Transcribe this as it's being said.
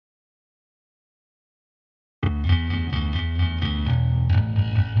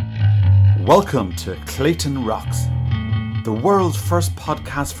Welcome to Clayton Rocks, the world's first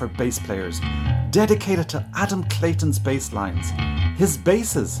podcast for bass players, dedicated to Adam Clayton's bass lines, his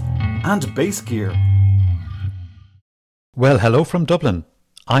basses, and bass gear. Well, hello from Dublin.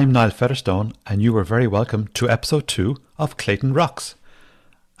 I'm Niall Featherstone, and you are very welcome to episode 2 of Clayton Rocks.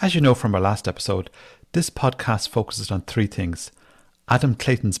 As you know from our last episode, this podcast focuses on three things: Adam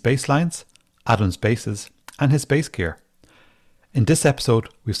Clayton's bass lines, Adam's basses, and his bass gear. In this episode,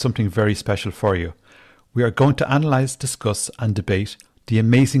 we have something very special for you. We are going to analyse, discuss and debate the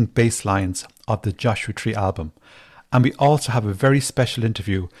amazing bass lines of the Joshua Tree album. And we also have a very special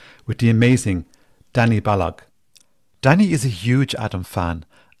interview with the amazing Dani Balogh. Dani is a huge Adam fan,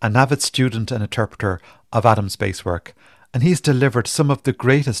 an avid student and interpreter of Adam's bass work, and he's delivered some of the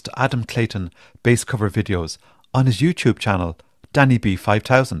greatest Adam Clayton bass cover videos on his YouTube channel, Dani B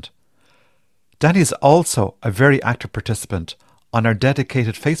 5000. Dani is also a very active participant on our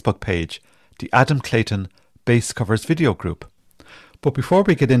dedicated Facebook page, the Adam Clayton Bass Covers Video Group. But before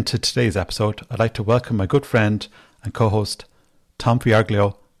we get into today's episode, I'd like to welcome my good friend and co-host, Tom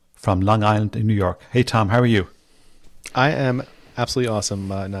Fioriglio from Long Island in New York. Hey Tom, how are you? I am absolutely awesome,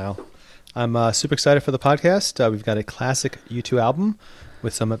 Niall. I'm super excited for the podcast. We've got a classic U2 album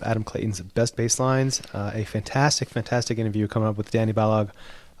with some of Adam Clayton's best bass lines, a fantastic interview coming up with Dani Balogh.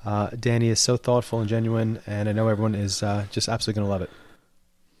 Dani is so thoughtful and genuine, and I know everyone is just absolutely going to love it.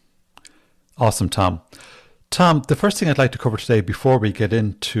 Awesome, Tom. Tom, the first thing I'd like to cover today before we get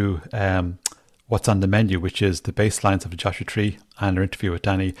into what's on the menu, which is the bass lines of the Joshua Tree and our interview with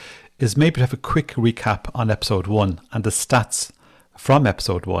Dani, is maybe to have a quick recap on episode 1 and the stats from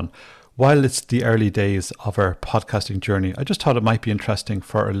episode 1. While it's the early days of our podcasting journey, I just thought it might be interesting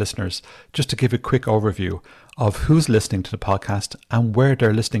for our listeners just to give a quick overview of who's listening to the podcast and where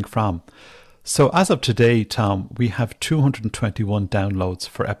they're listening from. So as of today, Tom, we have 221 downloads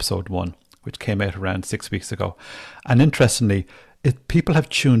for episode 1, which came out around 6 weeks ago. And interestingly, people have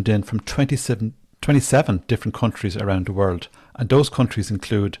tuned in from 27 different countries around the world. And those countries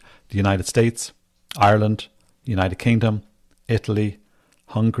include the United States, Ireland, United Kingdom, Italy,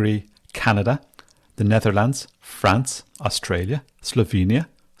 Hungary, Canada, the Netherlands, France, Australia, Slovenia,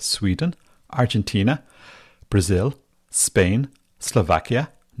 Sweden, Argentina, Brazil, Spain, Slovakia,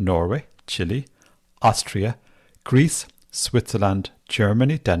 Norway, Chile, Austria, Greece, Switzerland,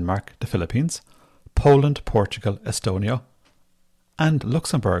 Germany, Denmark, the Philippines, Poland, Portugal, Estonia, and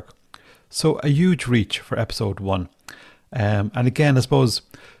Luxembourg. So a huge reach for episode 1. And again, I suppose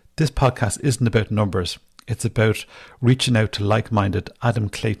this podcast isn't about numbers. It's about reaching out to like-minded Adam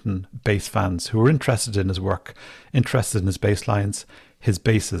Clayton bass fans who are interested in his work, interested in his bass lines, his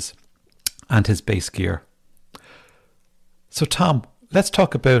basses, and his bass gear. So Tom, let's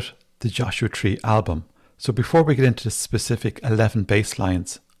talk about the Joshua Tree album. So before we get into the specific 11 bass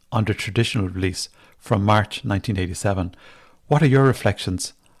lines on the traditional release from March 1987, what are your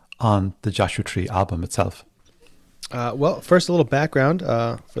reflections on the Joshua Tree album itself? Well, first a little background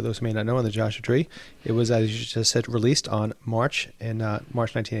for those who may not know on the Joshua Tree. It was, as you just said, released on March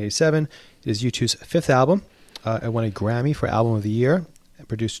 1987. It is U2's fifth album. It won a Grammy for Album of the Year. It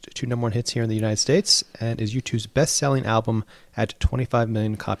produced 2 number 1 hits here in the United States, and is U2's best-selling album at 25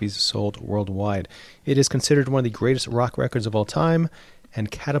 million copies sold worldwide. It is considered one of the greatest rock records of all time and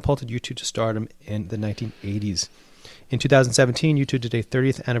catapulted U2 to stardom in the 1980s. In 2017, U2 did a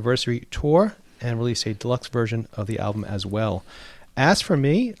 30th anniversary tour and released a deluxe version of the album as well. As for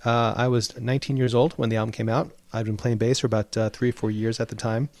me, I was 19 years old when the album came out. I'd been playing bass for about 3 or 4 years at the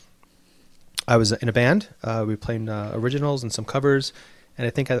time. I was in a band. We were playing originals and some covers, and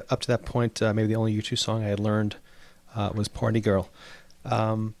I think up to that point, maybe the only U2 song I had learned was Party Girl.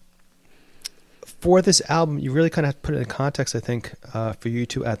 For this album, you really kind of have to put it in context, I think, for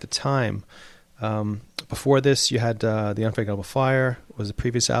U2 at the time. Before this, you had The Unforgettable Fire was the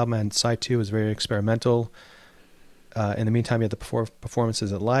previous album, and Side 2 was very experimental. In the meantime, you had the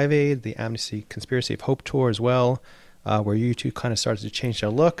performances at Live Aid, the Amnesty Conspiracy of Hope tour as well, where U2 kind of started to change their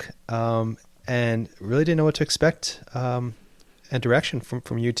look and really didn't know what to expect and direction from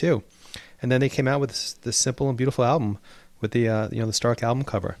U2. And then they came out with this simple and beautiful album with the stark album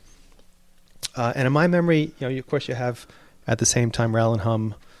cover. And in my memory, of course, you have at the same time Rattle and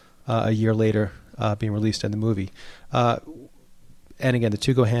Hum a year later being released in the movie. And again, the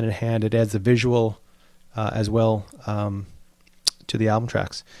two go hand in hand. It adds a visual as well to the album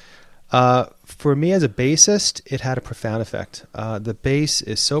tracks. For me as a bassist, it had a profound effect. The bass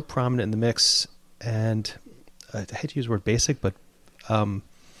is so prominent in the mix, and I hate to use the word basic, but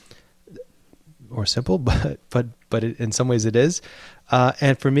or simple, but in some ways it is.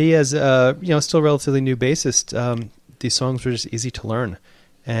 And for me as still relatively new bassist, these songs were just easy to learn.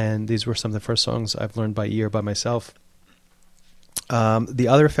 and these were some of the first songs I've learned by ear by myself. The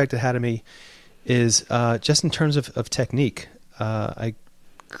other effect it had on me is just in terms of technique. I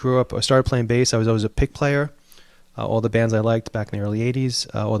started playing bass. I was always a pick player. All the bands I liked back in the early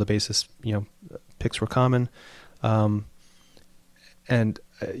 80s, all the bassist, picks were common. And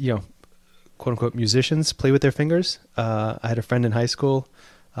quote unquote musicians play with their fingers. I had a friend in high school,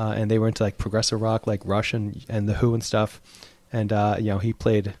 and they were into like progressive rock, like Rush and the Who and stuff. And he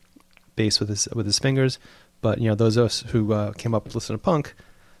played bass with his fingers. But those of us who came up listening to punk,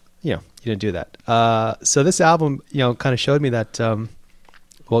 you didn't do that. So this album, kind of showed me that.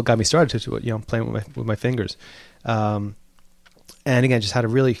 It got me started to playing with my fingers. And again, just had a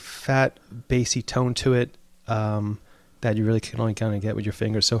really fat, bassy tone to it that you really can only kind of get with your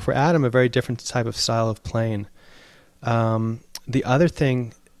fingers. So for Adam, a very different type of style of playing. The other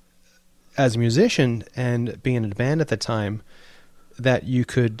thing, as a musician and being in a band at the time, that you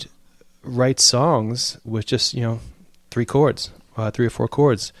could write songs with just 3 chords, 3 or 4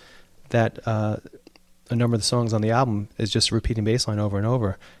 chords. That a number of the songs on the album is just repeating bass line over and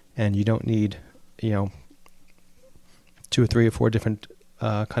over, and you don't need 2 or 3 or 4 different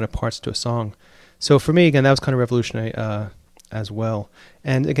kind of parts to a song. So for me, again, that was kind of revolutionary as well.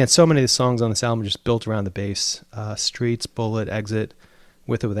 And again, so many of the songs on this album are just built around the bass. Streets, Bullet, Exit,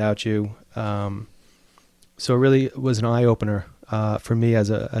 With or Without You. So it really was an eye opener for me at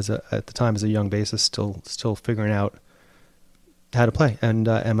the time as a young bassist, still figuring out how to play and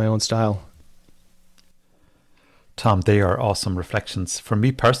my own style. Tom, they are awesome reflections. For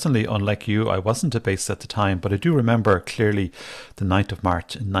me personally, unlike you, I wasn't a bassist at the time, but I do remember clearly the 9th of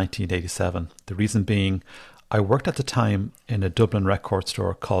March in 1987. The reason being, I worked at the time in a Dublin record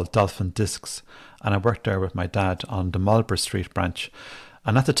store called Dolphin Discs, and I worked there with my dad on the Marlborough Street branch.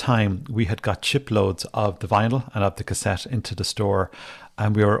 And at the time, we had got shiploads of the vinyl and of the cassette into the store,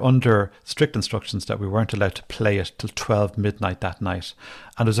 and we were under strict instructions that we weren't allowed to play it till 12 midnight that night.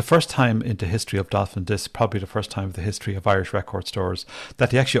 And it was the first time in the history of Dolphin Discs, probably the first time in the history of Irish record stores,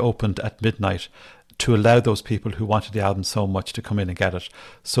 that they actually opened at midnight to allow those people who wanted the album so much to come in and get it.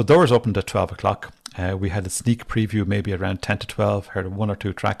 So doors opened at 12 o'clock. We had a sneak preview maybe around 10 to 12, heard 1 or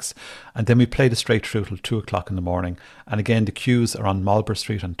 2 tracks, and then we played it straight through till 2 o'clock in the morning. And again, the queues around Marlborough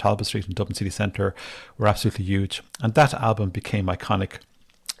Street and Talbot Street in Dublin City Centre were absolutely huge. And that album became iconic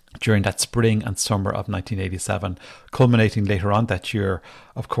during that spring and summer of 1987, culminating later on that year,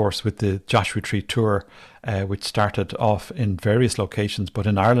 of course, with the Joshua Tree tour, which started off in various locations, but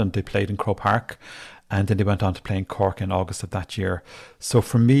in Ireland they played in Croke Park, and then they went on to play in Cork in August of that year. So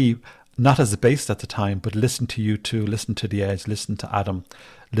for me, not as a bassist at the time, but listen to U2, listen to The Edge, listen to Adam,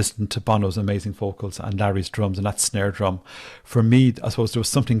 listen to Bono's amazing vocals and Larry's drums and that snare drum. For me, I suppose there was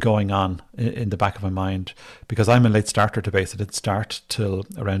something going on in the back of my mind, because I'm a late starter to bass. I didn't start till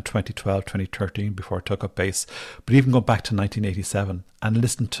around 2012, 2013 before I took up bass. But even going back to 1987 and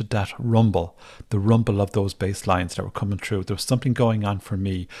listen to that rumble, the rumble of those bass lines that were coming through, there was something going on for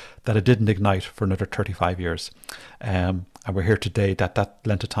me that I didn't ignite for another 35 years. And we're here today, that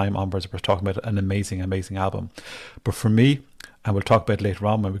length of time onwards, we're talking about an amazing, amazing album. But for me, and we'll talk about it later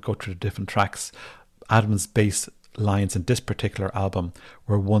on when we go through the different tracks, Adam's bass lines in this particular album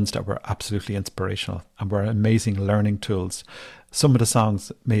were ones that were absolutely inspirational and were amazing learning tools. Some of the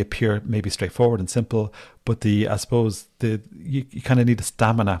songs may appear maybe straightforward and simple, but you kind of need the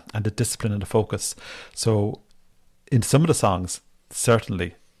stamina and the discipline and the focus. So in some of the songs,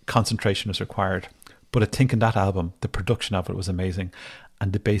 certainly concentration is required. But I think in that album, the production of it was amazing,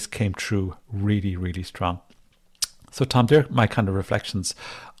 and the bass came through really, really strong. So Tom, they're my kind of reflections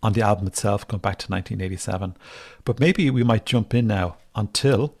on the album itself, going back to 1987. But maybe we might jump in now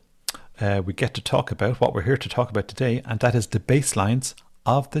until we get to talk about what we're here to talk about today, and that is the bass lines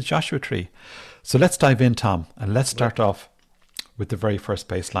of the Joshua Tree. So let's dive in, Tom, and let's start off with the very first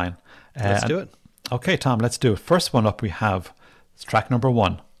bass line. Let's do it. Okay, Tom, let's do it. First one up we have track number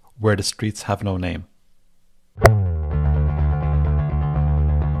 1, Where the Streets Have No Name.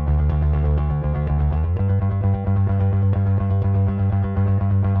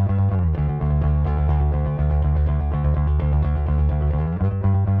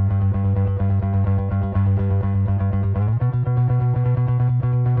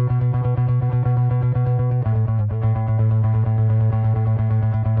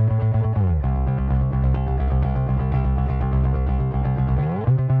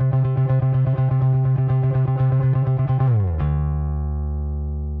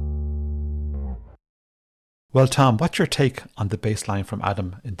 Well, Tom, what's your take on the bass line from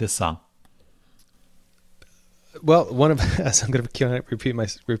Adam in this song? Well, one of as I'm going to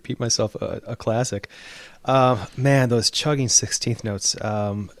repeat myself a classic. Man, those chugging 16th notes.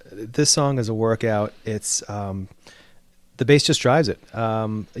 This song is a workout. It's the bass just drives it.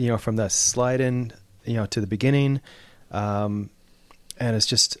 From the slide in, to the beginning, and it's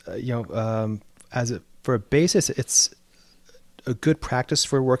just for a bassist, it's a good practice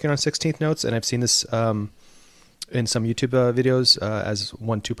for working on 16th notes. And I've seen this in some YouTube videos as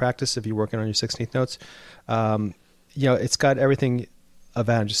 1-2 practice if you're working on your 16th notes. It's got everything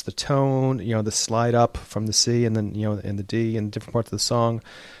about just the tone, the slide up from the C and then, in the D and different parts of the song.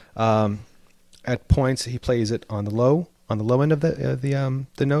 At points he plays it on the low end of the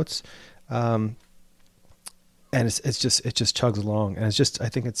notes. And it just chugs along. And I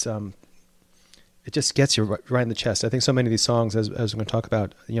think it just gets you right in the chest. I think so many of these songs, as we're going to talk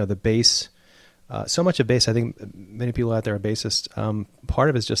about, the bass, so much of bass, I think many people out there are bassists. Part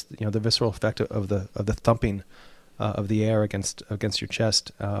of it is just, the visceral effect of the thumping of the air against your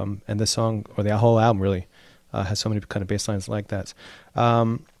chest. And this song, or the whole album really, has so many kind of bass lines like that.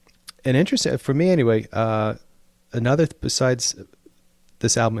 And interesting, for me anyway, another, besides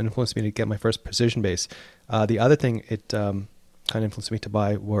this album influenced me to get my first precision bass. The other thing it kind of influenced me to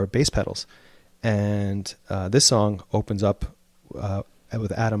buy were bass pedals. And this song opens up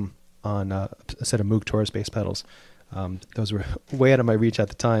with Adam on a set of Moog Taurus bass pedals. Those were way out of my reach at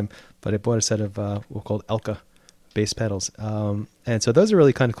the time, but I bought a set of what were called Elka bass pedals. And so those are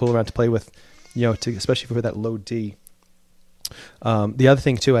really kind of cool around to play with, especially for that low D. The other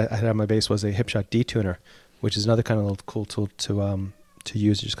thing too I had on my bass was a Hipshot D-tuner, which is another kind of little cool tool to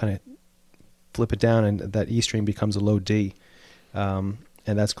use. You just kind of flip it down and that E string becomes a low D.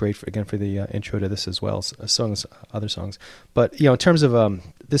 And that's great for the intro to this as well, other songs. But in terms of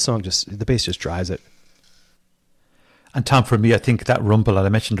this song, the bass just drives it. And Tom, for me, I think that rumble, and I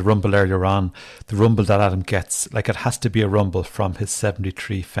mentioned the rumble earlier on, the rumble that Adam gets, like it has to be a rumble from his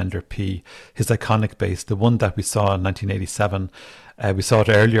 73 Fender P, his iconic bass, the one that we saw in 1987. We saw it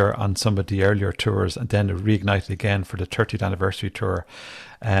earlier on some of the earlier tours, and then it reignited again for the 30th anniversary tour,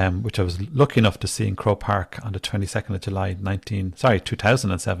 which I was lucky enough to see in Croke Park on the 22nd of July,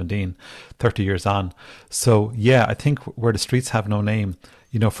 2017, 30 years on. So yeah, I think Where the Streets Have No Name,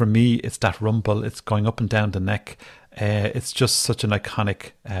 for me, it's that rumble, it's going up and down the neck. It's just such an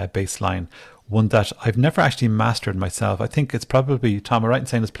iconic bass line, one that I've never actually mastered myself. I think it's probably, Tom, am I right in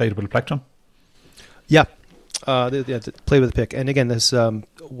saying it's played with a plectrum? Yeah. Play with a pick. And again, this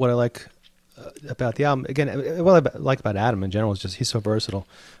what I like about the album. Again, what I like about Adam in general is just he's so versatile,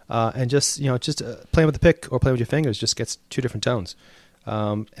 and just playing with the pick or playing with your fingers just gets two different tones.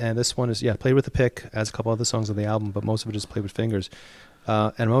 And this one is played with the pick, as a couple other songs on the album, but most of it is played with fingers.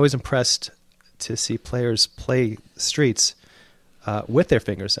 And I'm always impressed to see players play streets with their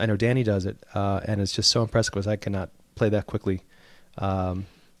fingers. I know Dani does it, and it's just so impressive because I cannot play that quickly,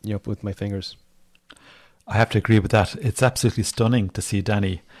 with my fingers. I have to agree with that. It's absolutely stunning to see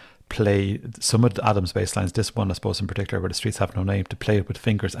Dani play some of Adam's bass lines, this one I suppose in particular, Where the Streets Have No Name, to play it with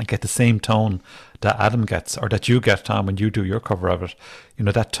fingers and get the same tone that Adam gets, or that you get, Tom, when you do your cover of it.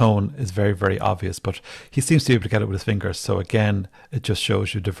 That tone is very, very obvious, but he seems to be able to get it with his fingers. So again, it just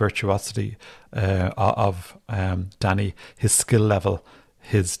shows you the virtuosity of Dani, his skill level,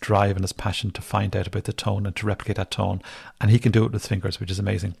 his drive and his passion to find out about the tone and to replicate that tone, and he can do it with his fingers, which is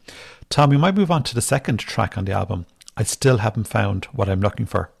amazing. Tom, we might move on to the second track on the album. I Still Haven't Found What I'm Looking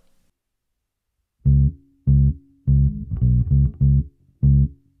For.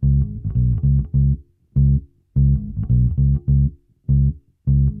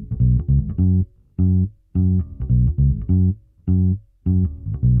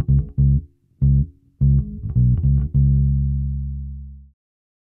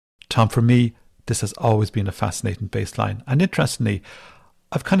 Tom, for me, this has always been a fascinating bass line. And interestingly,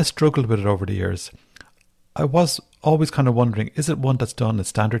 I've kind of struggled with it over the years. I was always kind of wondering, is it one that's done in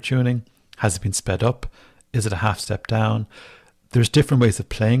standard tuning? Has it been sped up? Is it a half step down? There's different ways of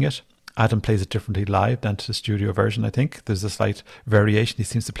playing it. Adam plays it differently live than to the studio version, I think. There's a slight variation. He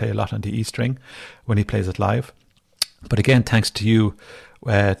seems to play a lot on the E string when he plays it live. But again, thanks to you,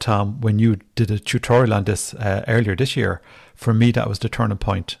 Tom, when you did a tutorial on this earlier this year, for me that was the turning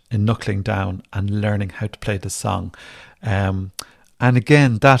point in knuckling down and learning how to play this song. And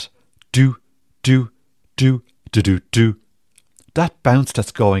again, that do, that bounce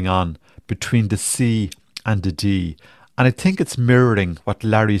that's going on between the C and the D, and I think it's mirroring what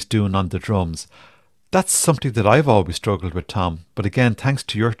Larry's doing on the drums. That's something that I've always struggled with, Tom, but again, thanks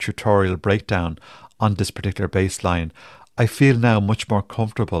to your tutorial breakdown on this particular bass line, I feel now much more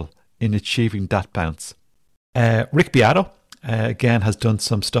comfortable in achieving that bounce. Rick Beato again, has done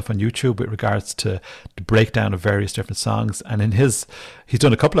some stuff on YouTube with regards to the breakdown of various different songs. And he's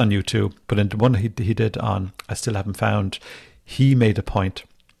done a couple on YouTube, but in the one he did on I Still Haven't Found, he made a point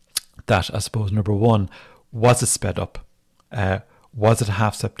that, I suppose, number one, was it sped up? Was it a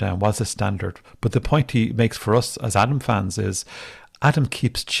half step down? Was it standard? But the point he makes for us as Adam fans is Adam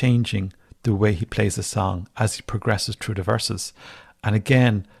keeps changing the way he plays a song as he progresses through the verses. And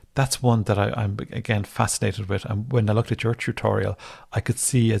again, that's one that I'm again fascinated with. And when I looked at your tutorial, I could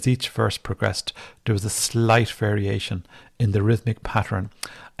see as each verse progressed, there was a slight variation in the rhythmic pattern.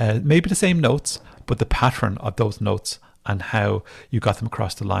 Maybe the same notes, but the pattern of those notes and how you got them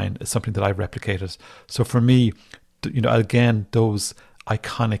across the line is something that I've replicated. So for me, again, those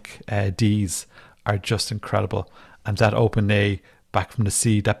iconic Ds are just incredible. And that open A back from the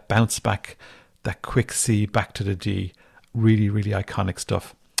C, that bounce back, that quick C back to the D, really, really iconic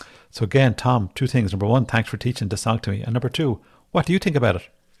stuff. So again, Tom, two things. Number one, thanks for teaching the song to me. And number two, what do you think about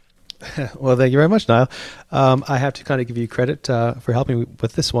it? Well, thank you very much, Niall. I have to kind of give you credit for helping me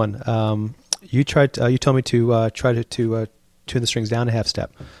with this one. You told me to try to tune the strings down a half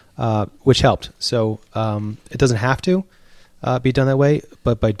step, which helped. So it doesn't have to be done that way,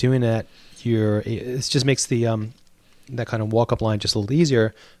 but by doing that, it just makes the that kind of walk up line just a little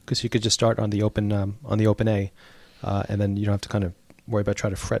easier, because you could just start on the open A, and then you don't have to kind of worry about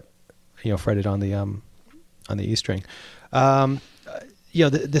trying to fret it on the E string.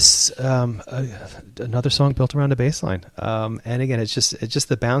 This another song built around a bass line, and again, it's just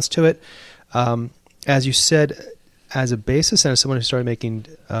the bounce to it. As you said, as a bassist and as someone who started making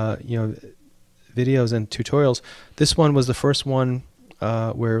videos and tutorials, this one was the first one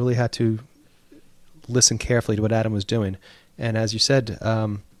where I really had to listen carefully to what Adam was doing. And as you said,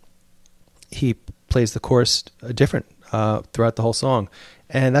 he plays the chorus different throughout the whole song.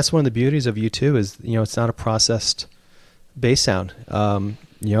 And that's one of the beauties of U2 is, it's not a processed bass sound.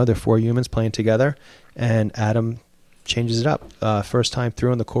 They're four humans playing together, and Adam changes it up. First time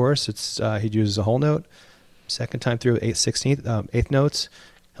through in the chorus, he uses a whole note. Second time through, eighth notes.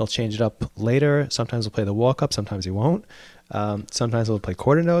 He'll change it up later. Sometimes he'll play the walk up. Sometimes he won't. Sometimes he'll play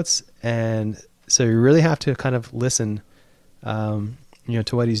quarter notes. And so you really have to kind of listen,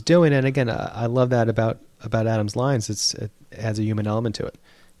 to what he's doing. And again, I love that about Adam's lines. It adds a human element to it,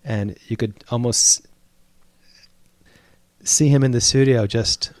 and you could almost see him in the studio,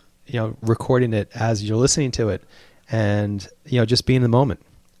 just recording it as you're listening to it, and just be in the moment,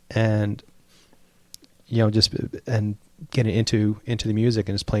 and just and getting into the music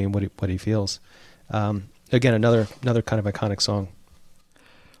and just playing what he feels. Again, another kind of iconic song.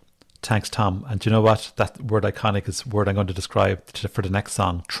 Thanks, Tom. And you know what? That word iconic is the word I'm going to describe for the next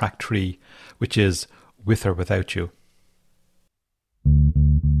song, track 3, which is With or Without You.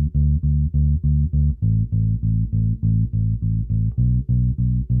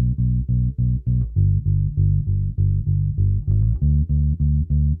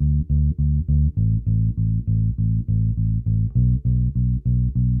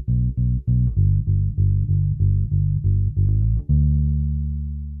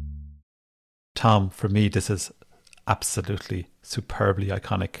 Tom, for me, this is absolutely superbly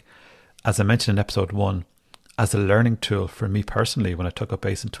iconic. As I mentioned in episode 1, as a learning tool for me personally, when I took up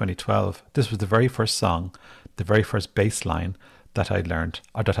bass in 2012, this was the very first song, the very first bass line that I learned,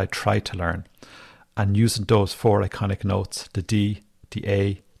 or that I tried to learn. And using those 4 iconic notes, the D, the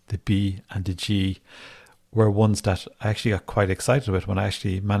A, the B, and the G, were ones that I actually got quite excited with when I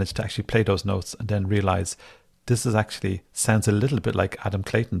actually managed to actually play those notes and then realize this is actually sounds a little bit like Adam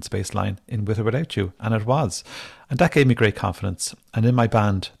Clayton's bass line in With or Without You, and it was. And that gave me great confidence. And in my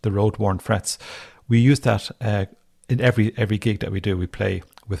band, the Road Worn Frets, we use that in every gig that we do. We play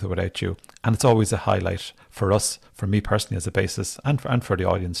With or Without You, and it's always a highlight for us, for me personally as a bassist, and for the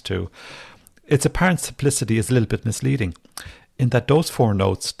audience too. Its apparent simplicity is a little bit misleading, in that those 4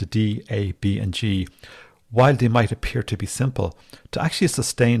 notes, the D, A, B, and G, while they might appear to be simple, to actually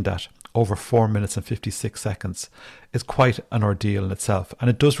sustain that over 4 minutes and 56 seconds is quite an ordeal in itself. And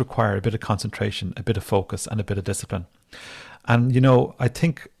it does require a bit of concentration, a bit of focus, and a bit of discipline. And, I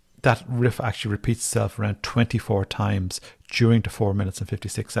think that riff actually repeats itself around 24 times during the 4 minutes and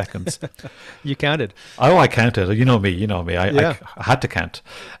 56 seconds. You counted? Oh, I counted. You know me. I had to count.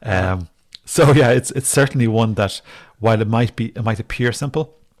 So yeah, it's certainly one that, while it might appear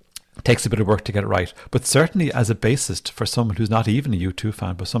simple, takes a bit of work to get it right. But certainly as a bassist, for someone who's not even a U2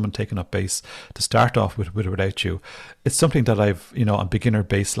 fan, but someone taking up bass to start off with or without you, it's something that I've, on Beginner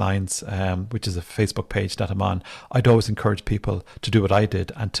Bass Lines, which is a Facebook page that I'm on, I'd always encourage people to do what I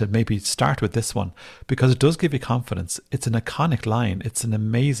did and to maybe start with this one, because it does give you confidence. It's an iconic line. It's an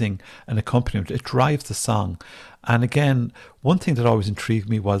amazing an accompaniment. It drives the song. And again, one thing that always intrigued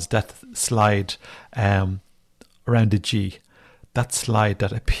me was that slide around the G. That slide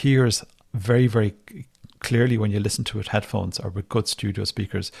that appears very, very clearly when you listen to it headphones or with good studio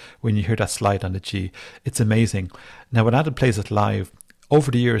speakers, when you hear that slide on the G, it's amazing. Now, when Adam plays it live,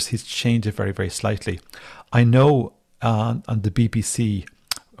 over the years, he's changed it very, very slightly. I know on the BBC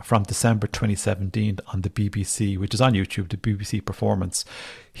from December 2017 on the BBC, which is on YouTube, the BBC performance,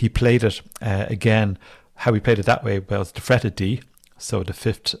 he played it again. How he played it that way was the fretted D, so the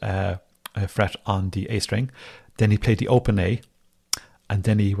fifth fret on the A string. Then he played the open A. And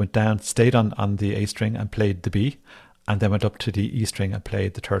then he went down, stayed on the A string and played the B, and then went up to the E string and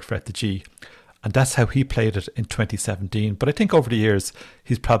played the third fret, the G. And that's how he played it in 2017. But I think over the years,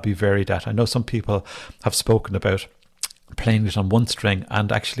 he's probably varied that. I know some people have spoken about playing it on one string,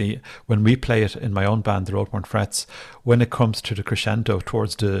 and actually when we play it in my own band, the Roadworn Frets, when it comes to the crescendo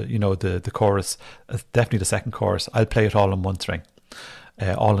towards the chorus, definitely the second chorus, I'll play it all on one string,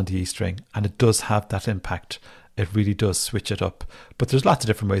 all on the E string, and it does have that impact. It really does switch it up. But there's lots of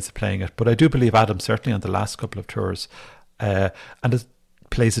different ways of playing it. But I do believe Adam, certainly on the last couple of tours, and it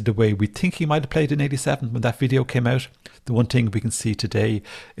plays it the way we think he might have played in 87 when that video came out. The one thing we can see today,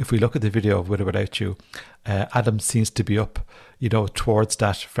 if we look at the video of With or Without You, Adam seems to be up, towards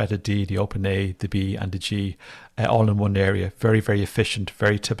that fretted D, the open A, the B and the G, all in one area. Very, very efficient,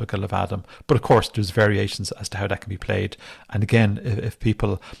 very typical of Adam. But of course, there's variations as to how that can be played. And again, if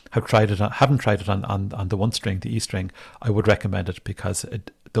people haven't tried it on the one string, the E string, I would recommend it, because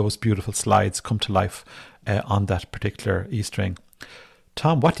those beautiful slides come to life on that particular E string.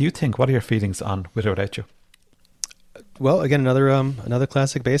 Tom, what do you think? What are your feelings on With or Without You? Well, again, another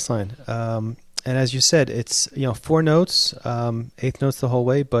classic bass line. And as you said, it's 4 notes, eighth notes the whole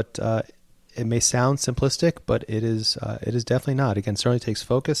way, but it may sound simplistic, but it is definitely not. Again, certainly takes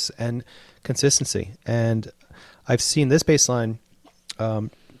focus and consistency. And I've seen this bass line now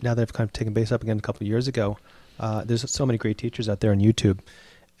that I've kind of taken bass up again a couple of years ago. There's so many great teachers out there on YouTube,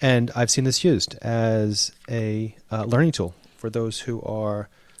 and I've seen this used as a learning tool for those who are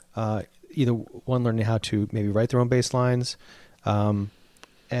either learning how to maybe write their own bass lines,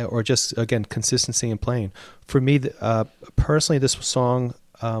 or just, again, consistency in playing. For me, personally, this song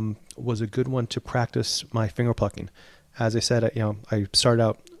was a good one to practice my finger plucking. As I said, I started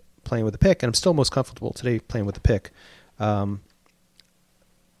out playing with a pick, and I'm still most comfortable today playing with a pick. And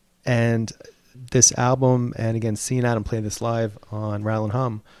this album, and again, seeing Adam play this live on Rattle and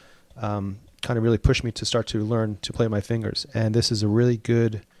Hum, kind of really pushed me to start to learn to play my fingers. And this is a really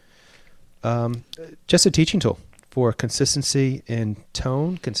good, just a teaching tool for consistency in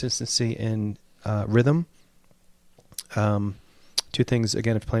tone, consistency in rhythm. 2 things,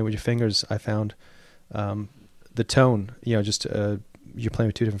 again, if playing with your fingers, I found the tone, just you're playing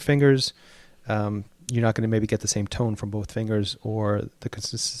with 2 different fingers. You're not going to maybe get the same tone from both fingers, or the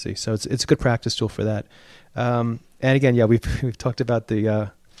consistency. So it's a good practice tool for that. And again, we've talked about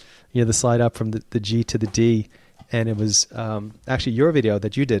the slide up from the G to the D, and it was actually your video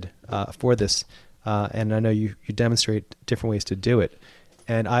that you did for this. And I know you demonstrate different ways to do it.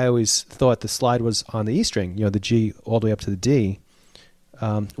 And I always thought the slide was on the E string, the G all the way up to the D,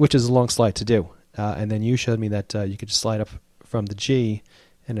 which is a long slide to do. And then you showed me that you could just slide up from the G,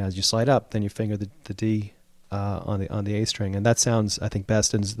 and as you slide up, then you finger the D on the A string. And that sounds, I think,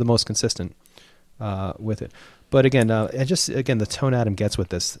 best and is the most consistent with it. But again, the tone Adam gets with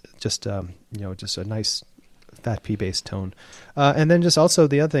this, just a nice fat P bass tone. And then just also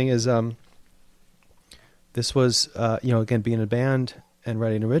the other thing is, this was, again, being a band and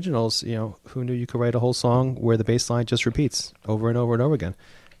writing originals, who knew you could write a whole song where the bass line just repeats over and over and over again.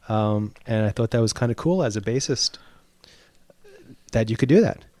 And I thought that was kind of cool as a bassist, that you could do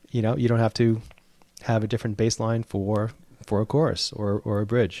that. You don't have to have a different bass line for a chorus or a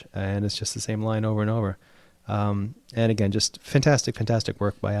bridge, and it's just the same line over and over. And again, just fantastic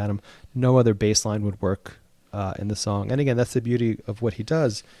work by Adam. No other bass line would work in the song. And again, that's the beauty of what he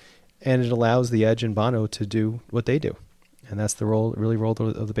does. And it allows the Edge and Bono to do what they do. And that's the role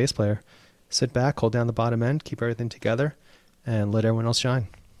of the bass player. Sit back, hold down the bottom end, keep everything together, and let everyone else shine.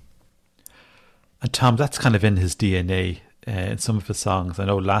 And Tom, that's kind of in his DNA in some of his songs. I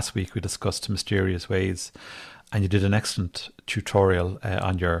know last week we discussed Mysterious Ways, and you did an excellent tutorial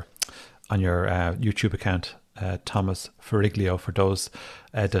on your YouTube account Thomas Fioriglio. For those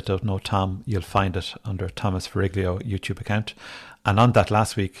that don't know Tom, you'll find it under Thomas Fioriglio YouTube account. And on that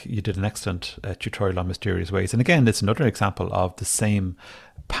last week, you did an excellent tutorial on Mysterious Ways. And again, it's another example of the same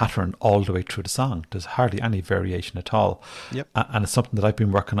pattern all the way through the song. There's hardly any variation at all. Yep. And it's something that I've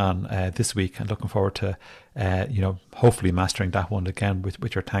been working on this week and looking forward to, hopefully mastering that one again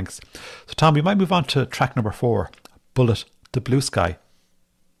with your thanks. So Tom, we might move on to track number 4, Bullet the Blue Sky.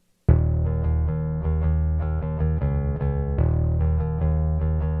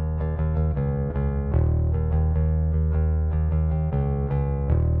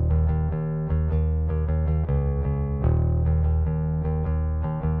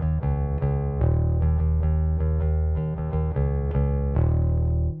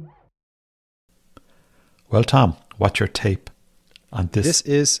 Well, Tom, what's your tape on this? This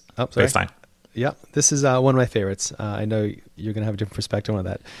is baseline. Yeah, this is one of my favorites. I know you're going to have a different perspective on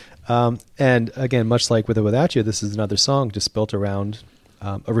that. And again, much like With or Without You, this is another song just built around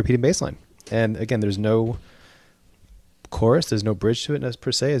a repeating bass line. And again, there's no chorus, there's no bridge to it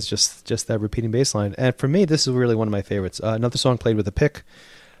per se. It's just that repeating bass line. And for me, this is really one of my favorites. Another song played with a pick.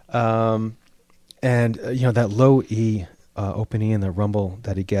 And, that low E opening and the rumble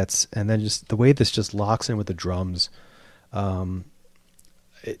that he gets, and then just the way this just locks in with the drums.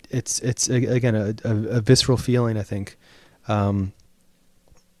 It's again a visceral feeling, I think, that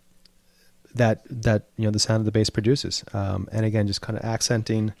the sound of the bass produces, and again just kind of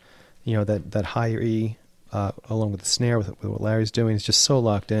accenting, that higher E along with the snare with what Larry's doing is just so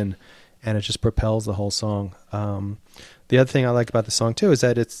locked in, and it just propels the whole song. The other thing I like about the song too is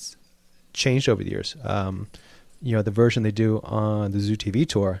that it's changed over the years. The version they do on the Zoo TV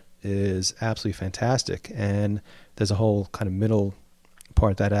tour is absolutely fantastic, and there's a whole kind of middle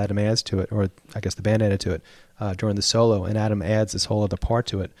part that Adam adds to it, or I guess the band added to it during the solo, and Adam adds this whole other part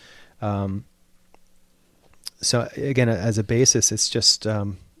to it. So again, as a bassist, it's just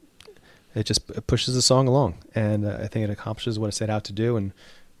it just pushes the song along, and I think it accomplishes what it set out to do, and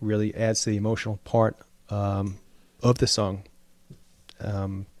really adds to the emotional part of the song.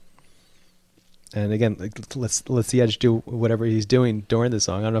 And again, let's the Edge do whatever he's doing during the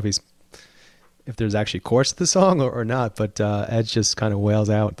song. I don't know if there's actually chorus to the song or not, but Edge just kind of wails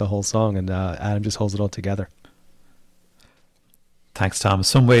out the whole song, and Adam just holds it all together. Thanks, Tom. In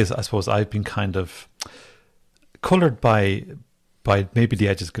some ways, I suppose I've been kind of coloured by maybe the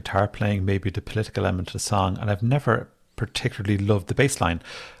Edge's guitar playing, maybe the political element of the song, and I've never particularly loved the bass line.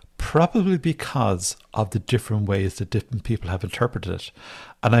 Probably because of the different ways that different people have interpreted it.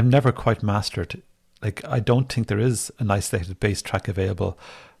 And I've never quite mastered, I don't think there is an isolated bass track available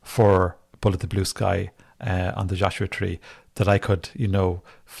for Bullet the Blue Sky on the Joshua Tree that I could,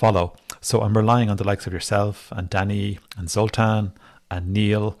 follow. So I'm relying on the likes of yourself and Dani and Zoltán and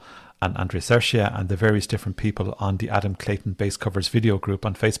Niall and Andrea Sercia and the various different people on the Adam Clayton Bass Covers video group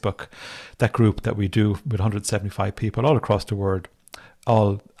on Facebook. That group that we do with 175 people all across the world.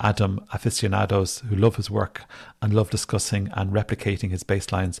 All Adam aficionados who love his work and love discussing and replicating his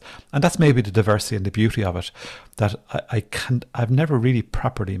bass lines. And that's maybe the diversity and the beauty of it, that I've never really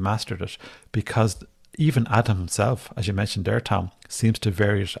properly mastered it, because even Adam himself, as you mentioned there, Tom, seems to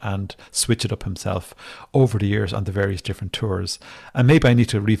vary it and switch it up himself over the years on the various different tours. And maybe I need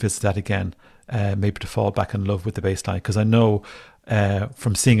to revisit that again, maybe to fall back in love with the bass line, because I know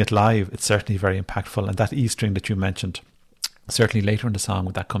from seeing it live, it's certainly very impactful. And that E string that you mentioned, certainly later in the song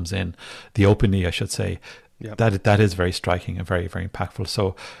when that comes in, the open E, I should say, yep. that is very striking and very, very impactful.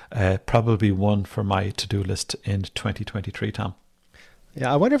 So probably one for my to-do list in 2023, Tom.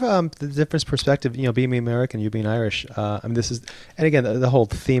 Yeah, I wonder if the different perspective, being American, you being Irish. This is, and again, the whole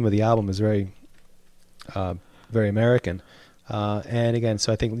theme of the album is very, very American. And again,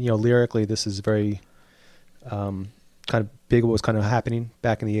 so I think lyrically, this is very kind of big. What was kind of happening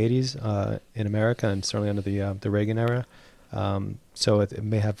back in the '80s in America, and certainly under the Reagan era. So it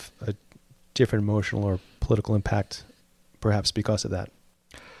may have a different emotional or political impact, perhaps because of that.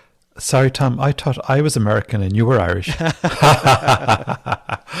 Sorry, Tom, I thought I was American and you were Irish.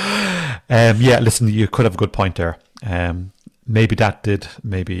 Yeah, listen, you could have a good point there. Maybe that did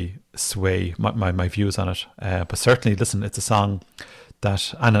sway my views on it. But certainly, listen, it's a song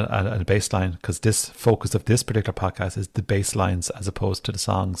that, and a bass line, because this focus of this particular podcast is the bass lines as opposed to the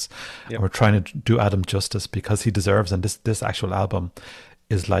songs. Yep. And we're trying to do Adam justice because he deserves, and this actual album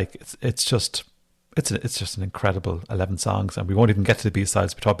is it's just an incredible 11 songs, and we won't even get to the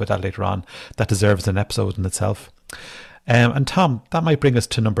B-sides. We talk about that later on. That deserves an episode in itself. And Tom, that might bring us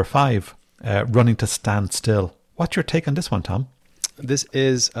to number 5, Running to Stand Still. What's your take on this one, Tom? This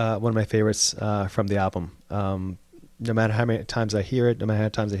is one of my favorites from the album. No matter how many times I hear it, no matter how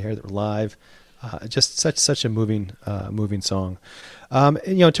many times I hear it live, Just such a moving song. And,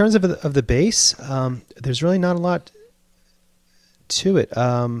 in terms of the bass, there's really not a lot to it.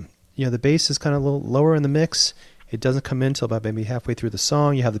 The bass is kind of a little lower in the mix. It doesn't come in until about maybe halfway through the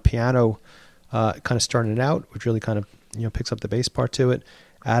song. You have the piano kind of starting it out, which really kind of picks up the bass part to it.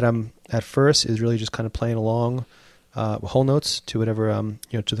 Adam at first is really just kind of playing along whole notes to whatever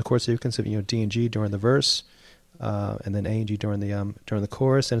to the chord sequence of D and G during the verse, and then A and G during the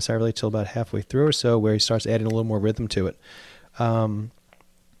chorus, and it's not really till about halfway through or so where he starts adding a little more rhythm to it.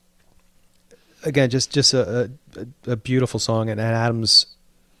 Again, just a beautiful song, and Adam's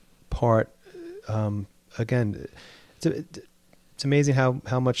part. Again, it's amazing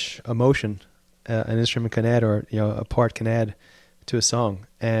how much emotion an instrument can add, or a part can add to a song.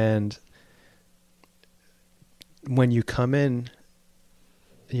 And when you come in,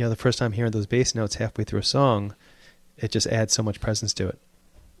 the first time hearing those bass notes halfway through a song, it just adds so much presence to it.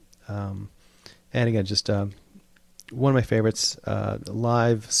 And again, just one of my favorites.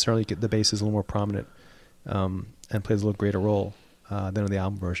 Live, certainly the bass is a little more prominent and plays a little greater role than on the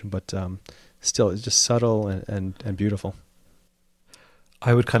album version, but still, it's just subtle and beautiful.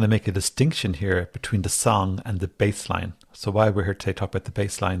 I would kind of make a distinction here between the song and the bass line. So while we're here today talk about the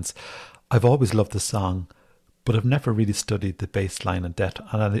bass lines, I've always loved the song, but I've never really studied the bass line in depth.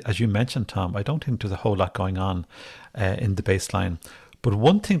 And as you mentioned, Tom, I don't think there's a whole lot going on in the bass line. But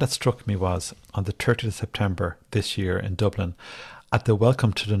one thing that struck me was on the 30th of September this year in Dublin, at the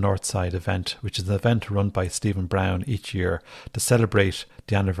Welcome to the North Side event, which is an event run by Stephen Brown each year to celebrate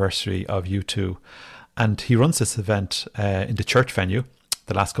the anniversary of U2. And he runs this event in the church venue.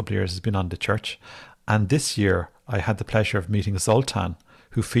 The last couple of years has been on the church. And this year I had the pleasure of meeting Zoltán,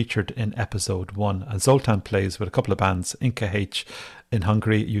 who featured in episode 1. And Zoltán plays with a couple of bands, Inca H in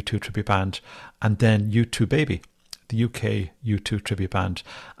Hungary, U2 tribute band, and then U2 Baby, the UK U2 tribute band.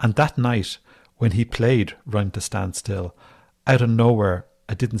 And that night, when he played Run to Stand Still, out of nowhere,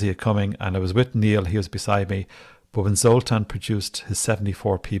 I didn't see it coming, and I was with Niall, he was beside me, but when Zoltán produced his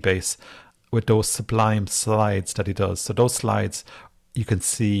 74p bass with those sublime slides that he does, so those slides you can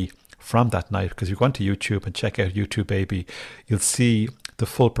see from that night, because you go onto YouTube and check out U2 Baby, you'll see the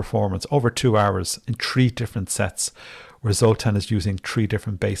full performance over 2 hours in 3 different sets, where Zoltán is using 3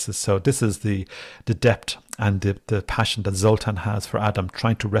 different basses. So this is the depth and the passion that Zoltán has for Adam,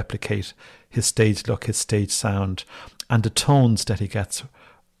 trying to replicate his stage look, his stage sound, and the tones that he gets,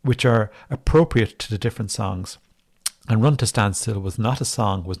 which are appropriate to the different songs. And Run to Stand Still was not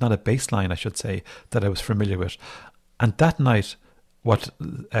a bass line, I should say, that I was familiar with. And that night, what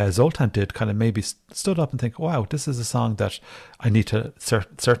Zoltán did kind of maybe stood up and think, wow, this is a song that I need to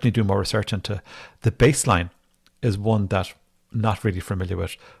certainly do more research into. The bass line is one that I'm not really familiar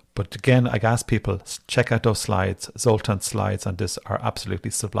with. But again, I ask people, check out those slides. Zoltán's slides on this are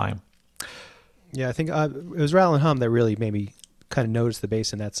absolutely sublime. Yeah, I think it was Rattle and Hum that really made me kind of notice the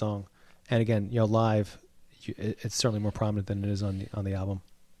bass in that song. And again, live, it's certainly more prominent than it is on the album.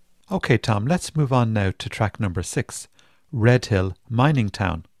 Okay, Tom, let's move on now to track number 6, Red Hill Mining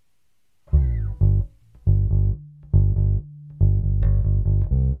Town.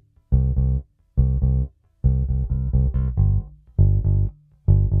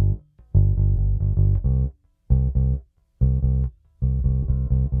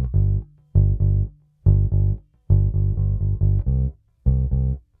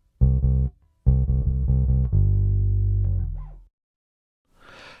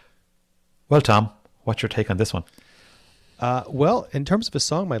 Well, Tom, what's your take on this one? Well, in terms of a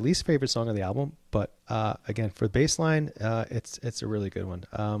song, my least favorite song on the album, but again, for the bass line, it's a really good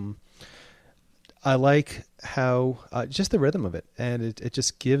one. I like how just the rhythm of it, and it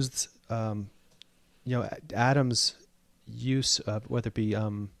just gives Adam's use of, whether it be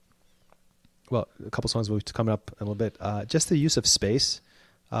a couple songs will be coming up in a little bit, just the use of space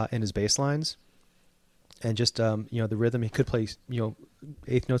in his bass lines, and just the rhythm. He could play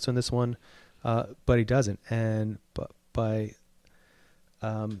eighth notes on this one, but he doesn't, and by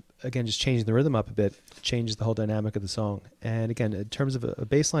again just changing the rhythm up a bit changes the whole dynamic of the song. And again, in terms of a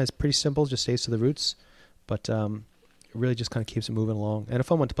bass line, it's pretty simple, just stays to the roots, but it really just kind of keeps it moving along, and a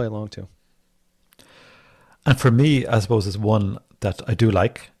fun one to play along to. And for me, I suppose, is one that I do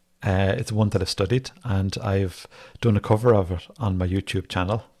like. It's one that I've studied, and I've done a cover of it on my YouTube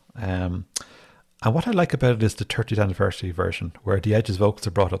channel. And what I like about it is the 30th anniversary version, where the Edge's vocals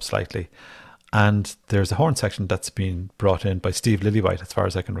are brought up slightly. And there's a horn section that's been brought in by Steve Lillywhite, as far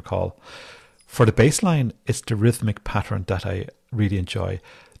as I can recall. For the bass line, it's the rhythmic pattern that I really enjoy.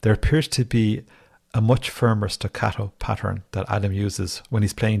 There appears to be a much firmer staccato pattern that Adam uses when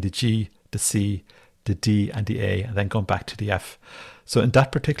he's playing the G, the C, the D and the A, and then going back to the F. So in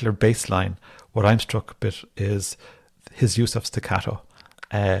that particular bass line, what I'm struck a bit is his use of staccato.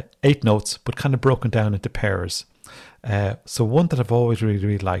 8 notes, but kind of broken down into pairs. So one that I've always really,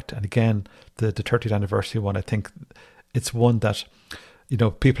 really liked. And again, the 30th anniversary one, I think it's one that,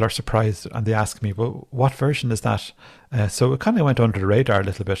 people are surprised and they ask me, well, what version is that? So it kind of went under the radar a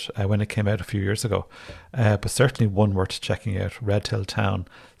little bit when it came out a few years ago. But certainly one worth checking out. Red Hill Town,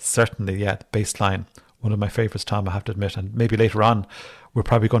 certainly, the bass line. One of my favourites, Tom, I have to admit. And maybe later on, we're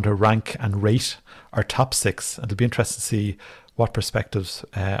probably going to rank and rate our top 6. And it'll be interesting to see what perspectives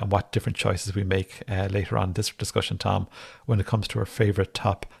and what different choices we make later on in this discussion, Tom, when it comes to our favourite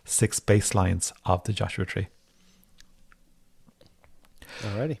top 6 bass lines of the Joshua Tree.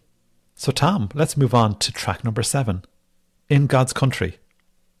 Alrighty. So, Tom, let's move on to track number 7, In God's Country.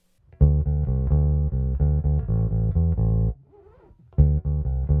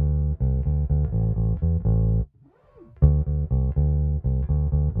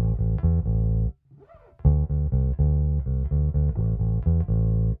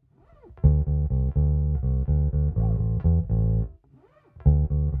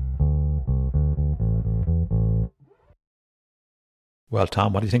 Well,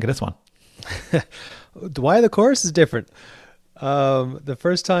 Tom, what do you think of this one? Why the chorus is different. The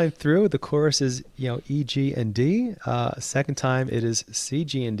first time through, the chorus is E, G, and D. Second time, it is C,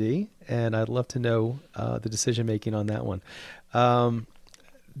 G, and D. And I'd love to know the decision making on that one.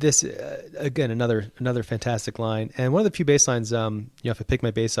 This again, another fantastic line, and one of the few bass lines. If I pick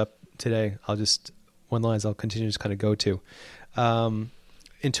my bass up today, I'll continue to just kind of go to.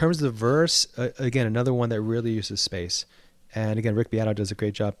 In terms of the verse, again, another one that really uses space. And again, Rick Beato does a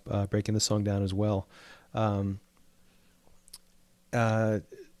great job breaking the song down as well. Do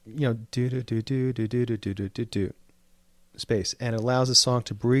space, and it allows the song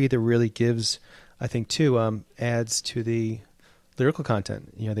to breathe. It really gives, I think, too, adds to the lyrical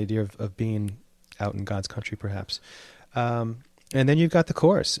content. The idea of being out in God's country, perhaps. And then you've got the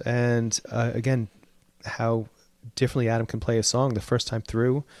chorus, and again, how differently Adam can play a song the first time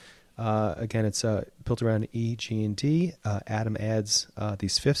through. Again, it's built around E, G, and D. Adam adds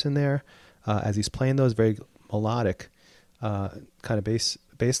these fifths in there as he's playing those, very melodic kind of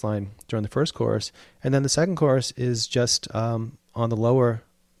bass line during the first chorus, and then the second chorus is just on the lower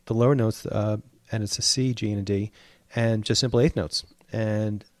notes, and it's a C, G, and a D, and just simple eighth notes,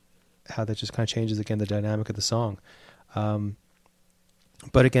 and how that just kind of changes again the dynamic of the song.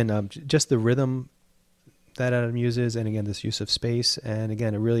 But again, just the rhythm that Adam uses, and again, this use of space, and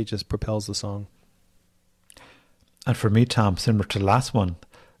again, it really just propels the song. And for me, Tom, similar to the last one,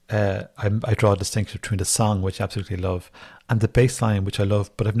 I draw a distinction between the song, which I absolutely love, and the bass line, which I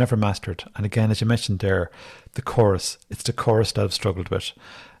love, but I've never mastered. And again, as you mentioned there, the chorus, it's the chorus that I've struggled with.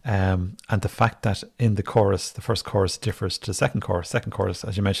 And the fact that in the chorus, the first chorus differs to the second chorus. Second chorus,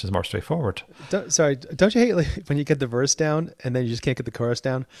 as you mentioned, is more straightforward. Don't you hate when you get the verse down and then you just can't get the chorus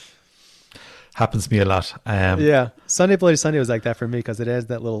down? Happens to me a lot. Yeah, Sunday Bloody Sunday was like that for me because it has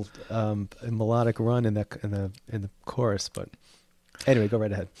that little melodic run in the chorus. But anyway, go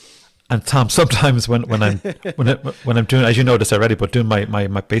right ahead. And Tom, sometimes when I'm doing, as you know this already, but doing my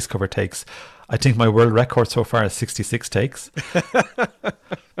bass cover takes, I think my world record so far is 66 takes.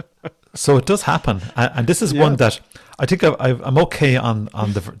 So it does happen, and this is one that I think I'm okay on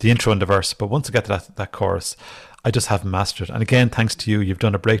the intro and the verse, but once I get to that chorus, I just haven't mastered it. And again, thanks to you, you've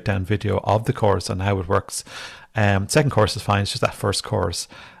done a breakdown video of the chorus and how it works. Second chorus is fine, it's just that first chorus.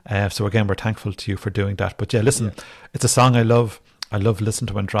 So again, we're thankful to you for doing that. But yeah, listen, it's a song I love. I love listening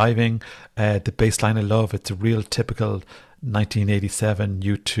to when driving. The bass line I love. It's a real typical 1987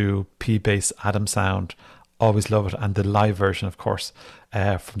 U2 P-bass Adam sound. Always love it. And the live version, of course,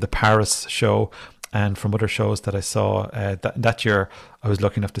 from the Paris show and from other shows that I saw that year. I was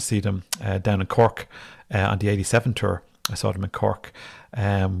lucky enough to see them down in Cork on the 87 tour. I saw them in Cork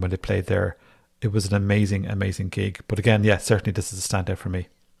when they played there. It was an amazing, amazing gig. But again, yeah, certainly this is a standout for me.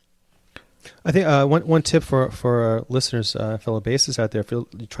 I think one tip for our listeners, fellow bassists out there, if you're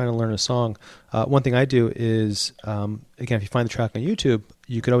trying to learn a song, one thing I do is, again, if you find the track on YouTube,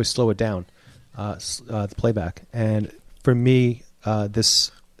 you could always slow it down, the playback. And for me,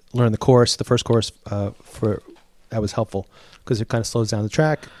 learning the chorus, the first chorus, that was helpful because it kind of slows down the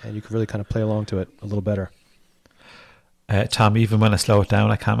track and you can really kind of play along to it a little better. Tom, even when I slow it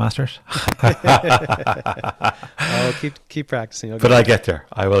down, I can't master it. Oh, keep practicing. But I get there.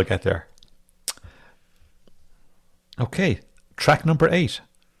 I will get there. Okay, track number 8,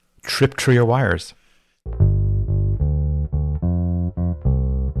 Trip Through Your Wires.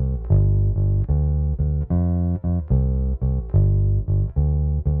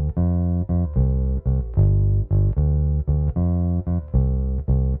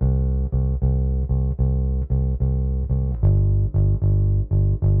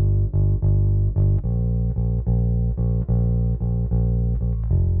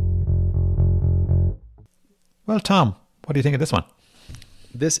 Well, Tom, what do you think of this one?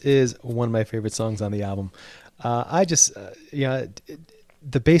 This is one of my favorite songs on the album. I just,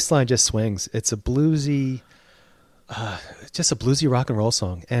 the bass line just swings. It's a bluesy, just a bluesy rock and roll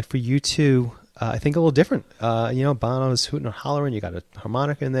song. And for U2, I think a little different. Bono's hooting and hollering. You got a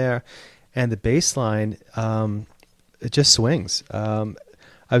harmonica in there, and the bass line, it just swings. I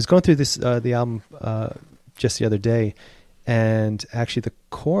was going through the album just the other day, and actually the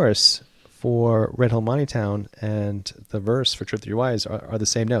chorus for Red Hill Mining Town and the verse for Trip Through Your Wires are the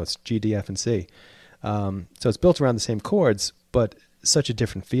same notes, G, D, F, and C. So it's built around the same chords, but such a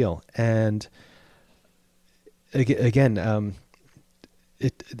different feel. And again,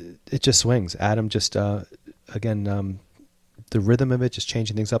 it just swings. Adam just, the rhythm of it, just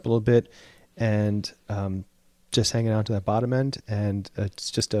changing things up a little bit, and just hanging out to that bottom end. And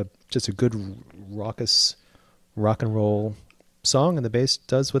it's just a good raucous rock and roll song, and the bass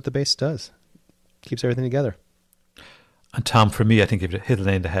does what the bass does. Keeps everything together. And Tom, for me, I think you've hit the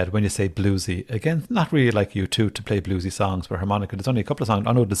nail on the head when you say bluesy. Again, not really like U2 to play bluesy songs with harmonica. There's only a couple of songs.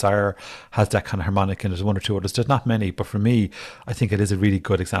 I know Desire has that kind of harmonica, and there's one or two others. There's not many, but for me, I think it is a really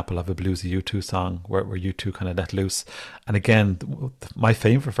good example of a bluesy U2 song where U2 kind of let loose. And again, my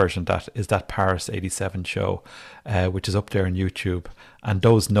favourite version of that is that Paris 87 show, which is up there on YouTube. And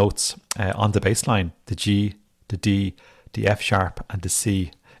those notes on the bass line, the G, the D, the F sharp, and the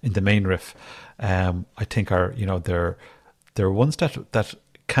C in the main riff, I think are, they're ones that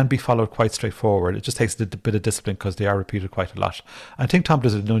can be followed quite straightforward. It just takes a bit of discipline because they are repeated quite a lot. I think Tom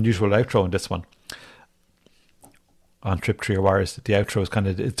does an unusual outro in this one. On Trip Through Your Wires, the outro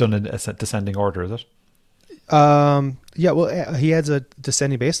is it's done in a descending order, is it? He adds a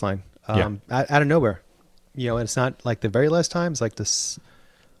descending bass line out of nowhere. And it's not like the very last time. It's like this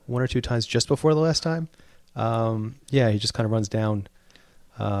one or two times just before the last time. He just kind of runs down.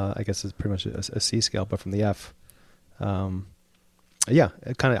 I guess it's pretty much a C scale, but from the F.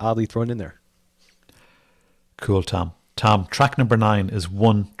 It kind of oddly thrown in there. Cool, Tom. Tom, track number 9 is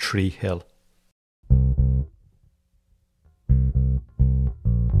One Tree Hill.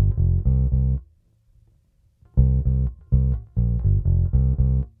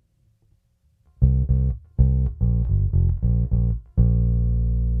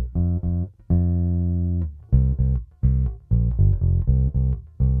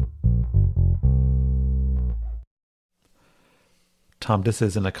 Tom, this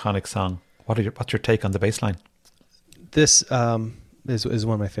is an iconic song. What's your take on the bass line? This is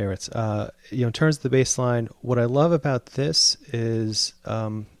one of my favorites. In terms of the bass line, what I love about this is,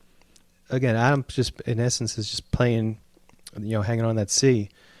 again, Adam just in essence is just playing, hanging on that C,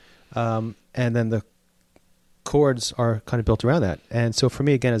 and then the chords are kind of built around that. And so for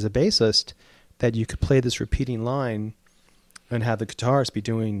me, again, as a bassist, that you could play this repeating line and have the guitarist be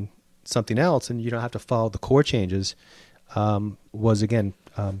doing something else, and you don't have to follow the chord changes. Was again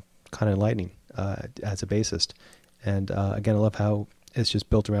kind of enlightening as a bassist, and again I love how it's just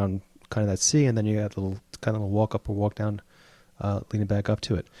built around kind of that C, and then you got a little walk up or walk down, leaning back up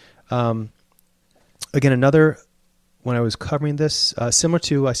to it. Again, another when I was covering this, similar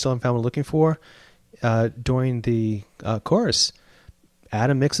to I Still Haven't Found What I'm Looking For, during the chorus,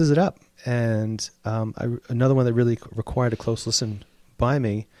 Adam mixes it up, and another one that really required a close listen by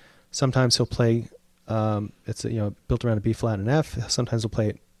me. Sometimes he'll play. It's built around a B flat and F. Sometimes we'll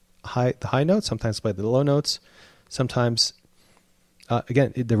play the high notes. Sometimes we'll play the low notes. Sometimes,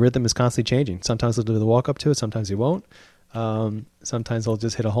 again, the rhythm is constantly changing. Sometimes they'll do the walk up to it. Sometimes he won't. Sometimes they'll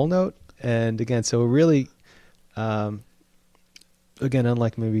just hit a whole note. And again, so really, again,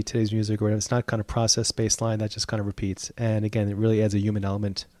 unlike maybe today's music or whatever, it's not kind of processed bass line that just kind of repeats. And again, it really adds a human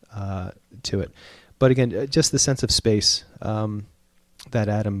element to it. But again, just the sense of space that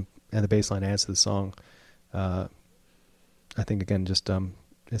Adam and the bass line adds to the song, I think, again, just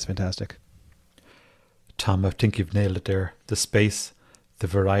it's fantastic. Tom, I think you've nailed it there. The space, the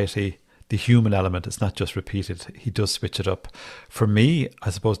variety, the human element, it's not just repeated. He does switch it up. For me, I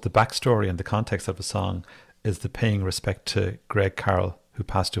suppose the backstory and the context of the song is the paying respect to Greg Carroll, who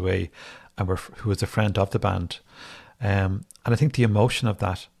passed away and who was a friend of the band. And I think the emotion of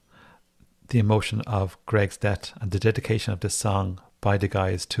that, the emotion of Greg's death and the dedication of this song by the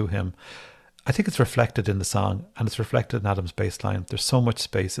guys to him, I think it's reflected in the song, and it's reflected in Adam's bass line. There's so much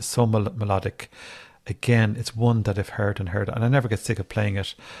space. It's so melodic. Again, it's one that I've heard, and I never get sick of playing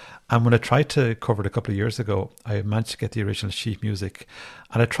it. And when I tried to cover it a couple of years ago, I managed to get the original sheet music,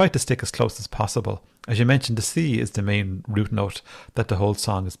 and I tried to stick as close as possible. As you mentioned, the C is the main root note that the whole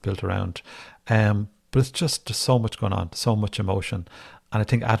song is built around. But it's just there's so much going on, so much emotion. And I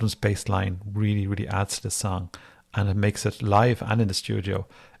think Adam's bass line really, really adds to the song, and it makes it live and in the studio.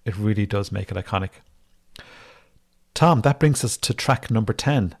 It really does make it iconic. Tom, that brings us to track number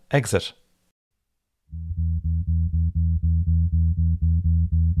 10, Exit.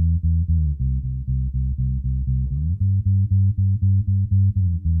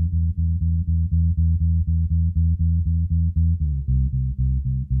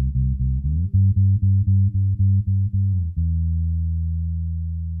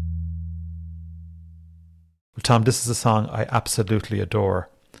 Tom, this is a song I absolutely adore.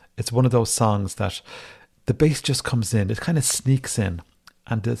 It's one of those songs that the bass just comes in, it kind of sneaks in,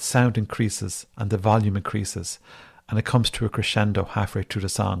 and the sound increases and the volume increases, and it comes to a crescendo halfway through the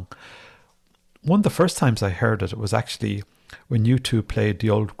song. One of the first times I heard it was actually when U2 played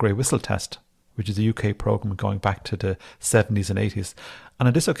the old Grey Whistle Test, which is a UK programme going back to the 70s and 80s. And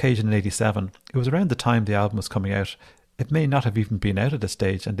on this occasion in 87, it was around the time the album was coming out. It may not have even been out at this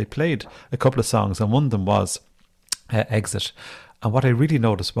stage, and they played a couple of songs, and one of them was Exit. And what I really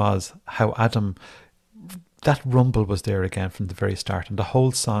noticed was how Adam, that rumble was there again from the very start, and the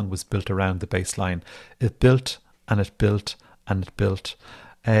whole song was built around the bass line. It built and it built and it built.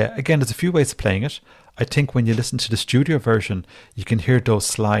 Again, there's a few ways of playing it. I think when you listen to the studio version, you can hear those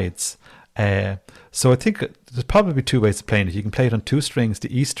slides. So I think there's probably two ways of playing it. You can play it on two strings,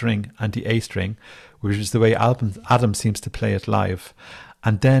 the E string and the A string, which is the way Adam seems to play it live.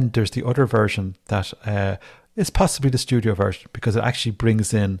 And then there's the other version that is possibly the studio version, because it actually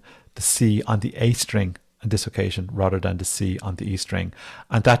brings in the C on the A string on this occasion rather than the C on the E string.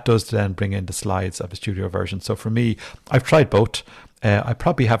 And that does then bring in the slides of a studio version. So for me, I've tried both. I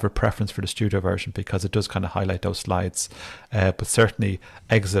probably have a preference for the studio version because it does kind of highlight those slides. But certainly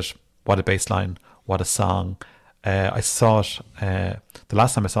Exit, what a bass line, what a song. I saw it, the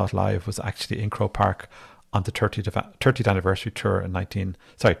last time I saw it live was actually in Croke Park on the 30th anniversary tour in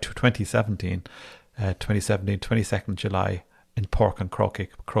 2017, 22nd July in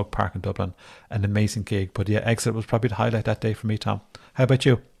Croke Park in Dublin. An amazing gig. But yeah, Exit was probably the highlight that day for me, Tom. How about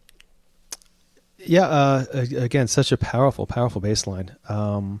you? Yeah, again, such a powerful bass line.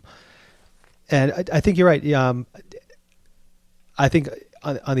 And I think you're right. I think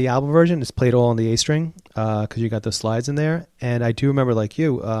on the album version, it's played all on the A string because you got those slides in there. And I do remember, like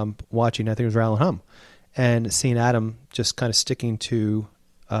you, watching, I think it was Rowland Hum, and seeing Adam just kind of sticking to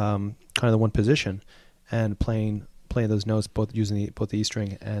kind of the one position and playing those notes, both using both the E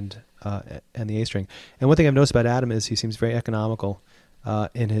string and the A string. And one thing I've noticed about Adam is he seems very economical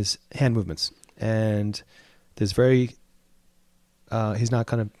in his hand movements, and there's he's not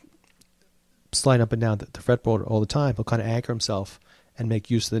kind of sliding up and down the fretboard all the time. He'll kind of anchor himself and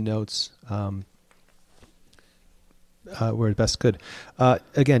make use of the notes where it best could.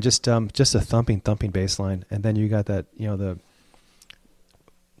 Again, just a thumping bass line, and then you got that,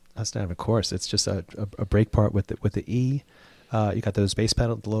 that's not even a chorus. It's just a break part with the E. You got those bass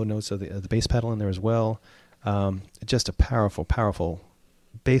pedal, the low notes of the bass pedal in there as well. Just a powerful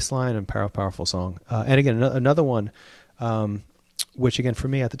bass line and powerful song. And again, another one, which again for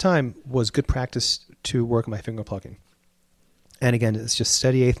me at the time was good practice to work my finger plucking. And again, it's just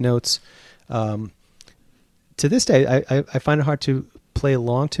steady eighth notes. To this day, I find it hard to play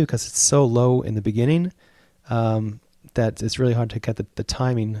along to because it's so low in the beginning that it's really hard to get the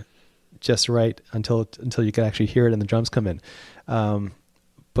timing just right until you can actually hear it and the drums come in.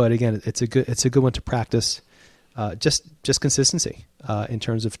 But again, it's a good one to practice. Just consistency in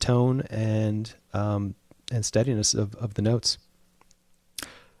terms of tone and steadiness of the notes.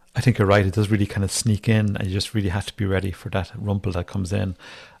 I think you're right. It does really kind of sneak in, and you just really have to be ready for that rumble that comes in.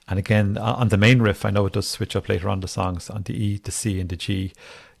 And again, on the main riff, I know it does switch up later on the songs on the E, the C, and the G.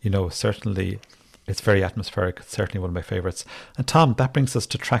 Certainly it's very atmospheric. It's certainly one of my favourites. And Tom, that brings us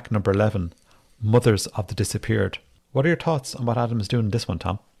to track number 11, Mothers of the Disappeared. What are your thoughts on what Adam is doing in this one,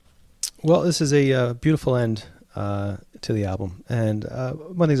 Tom? Well, this is a beautiful end to the album. And one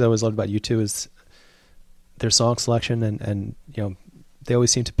of the things I always loved about U2 is their song selection, and they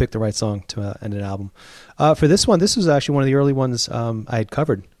always seem to pick the right song to end an album. For this one, this was actually one of the early ones I had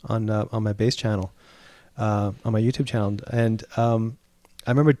covered on my bass channel, on my YouTube channel. And I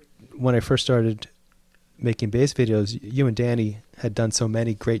remember when I first started making bass videos, you and Dani had done so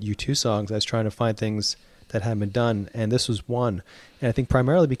many great U2 songs. I was trying to find things that hadn't been done, and this was one. And I think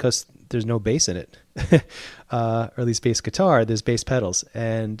primarily because there's no bass in it, or at least bass guitar. There's bass pedals,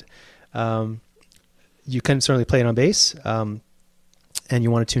 and you can certainly play it on bass. And you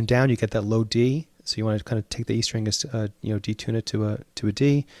want to tune down, you get that low D. So you want to kind of take the E string, detune it to a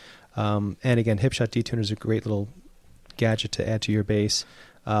D. And again, Hipshot detuner is a great little gadget to add to your bass.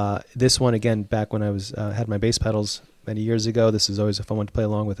 This one, again, back when I was had my bass pedals many years ago, this is always a fun one to play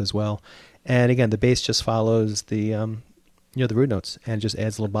along with as well. And again, the bass just follows the the root notes and just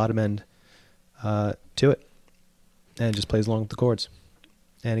adds a little bottom end to it. and just plays along with the chords.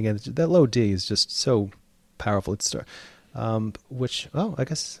 And again, that low D is just so powerful. It's which, I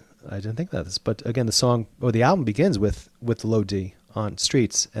guess I didn't think that. But again, the album begins with the low D on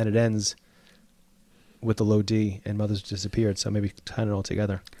Streets, and it ends with the low D and Mother's Disappeared. So maybe tying it all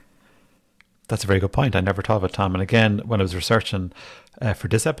together. That's a very good point. I never thought of it, Tom. And again, when I was researching for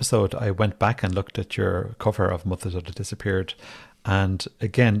this episode, I went back and looked at your cover of Mothers of the Disappeared. And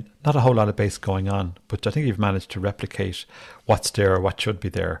again, not a whole lot of bass going on, but I think you've managed to replicate what's there or what should be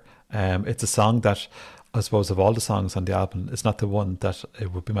there. It's a song that, I suppose, of all the songs on the album, it's not the one that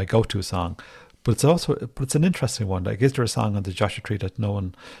it would be my go-to song. But it's an interesting one. Like, is there a song on the Joshua Tree that no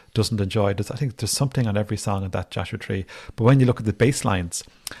one doesn't enjoy? I think there's something on every song on that Joshua Tree. But when you look at the bass lines,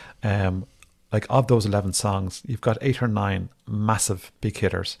 like of those 11 songs, you've got 8 or 9 massive big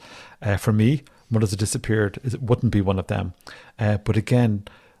hitters. For me, Mothers Have Disappeared, it wouldn't be one of them. But again,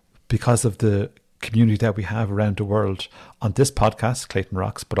 because of the community that we have around the world on this podcast, Clayton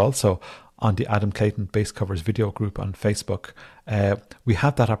Rocks, but also on the Adam Clayton Bass Covers video group on Facebook, we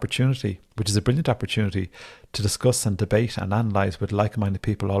have that opportunity, which is a brilliant opportunity to discuss and debate and analyse with like-minded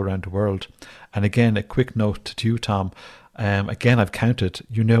people all around the world. And again, a quick note to you, Tom. Again, I've counted,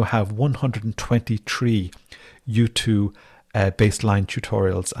 you now have 123 YouTube bassline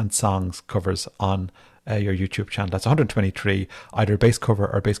tutorials and songs covers on your YouTube channel. That's 123, either bass cover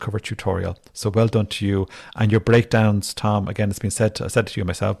or bass cover tutorial. So well done to you. And your breakdowns, Tom, again, it's been said, I said it to you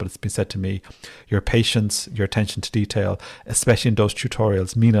myself, but it's been said to me, your patience, your attention to detail, especially in those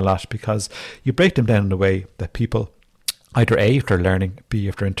tutorials, mean a lot, because you break them down in a way that people, either A, if they're learning, B,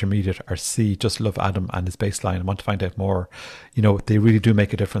 if they're intermediate, or C, just love Adam and his bass line and want to find out more. You know, they really do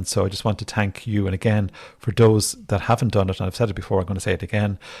make a difference. So I just want to thank you. And again, for those that haven't done it, and I've said it before, I'm going to say it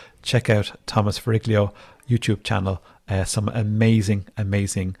again, check out Thomas Fioriglio YouTube channel. Some amazing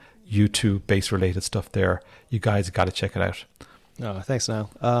YouTube bass-related stuff there. You guys got to check it out. Oh, thanks,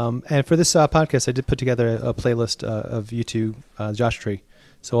 Niall. And for this podcast, I did put together a playlist of YouTube Josh Tree.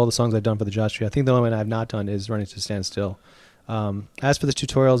 So all the songs I've done for the Josh Tree. I think the only one I've not done is Running to Stand Still. As for the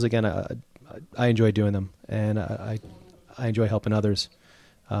tutorials, again, I enjoy doing them, and I enjoy helping others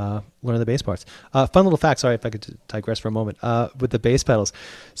learn the bass parts. Fun little fact, sorry if I could digress for a moment, with the bass pedals.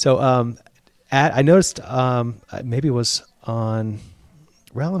 So I noticed, maybe it was on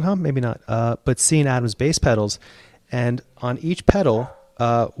Rowland Hum, maybe not, but seeing Adam's bass pedals, and on each pedal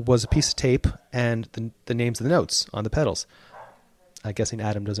was a piece of tape and the names of the notes on the pedals. I'm guessing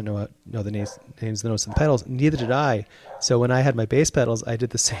Adam doesn't know the names of the notes of the pedals. Neither did I. So when I had my bass pedals, I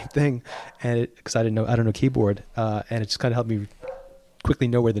did the same thing, and because I don't know keyboard, and it just kind of helped me quickly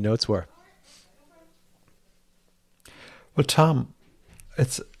know where the notes were. Well, Tom,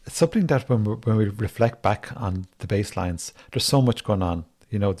 it's something that when we reflect back on the bass lines, there's so much going on.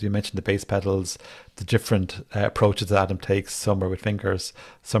 You know, you mentioned the bass pedals, the different approaches that Adam takes. Some are with fingers,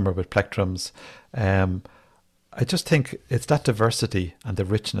 some are with plectrums. I just think it's that diversity and the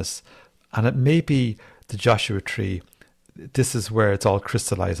richness, and it may be the Joshua Tree. This is where it's all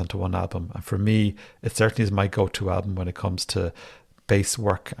crystallized onto one album. And for me, it certainly is my go-to album when it comes to bass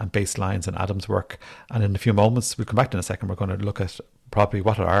work and bass lines and Adam's work. And in a few moments, we'll come back to in a second, we're going to look at probably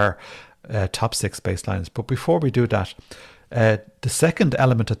what are our top 6 bass lines. But before we do that, the second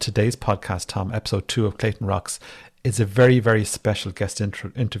element of today's podcast, Tom, episode 2 of Clayton Rocks, is a very, very special guest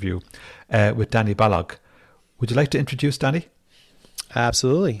interview with Dani Balogh. Would you like to introduce Dani?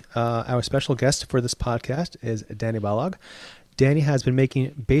 Absolutely. Our special guest for this podcast is Dani Balogh. Dani has been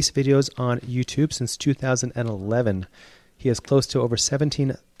making bass videos on YouTube since 2011. He has close to over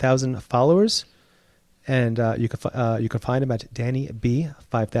 17,000 followers, and you can find him at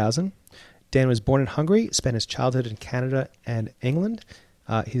DaniB5000. Dan was born in Hungary, spent his childhood in Canada and England.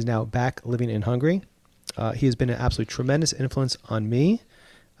 He's now back living in Hungary. He has been an absolutely tremendous influence on me.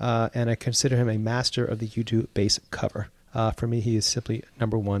 And I consider him a master of the YouTube bass cover. For me, he is simply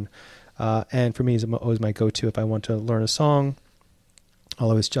number one. And for me, he's always my go-to. If I want to learn a song, I'll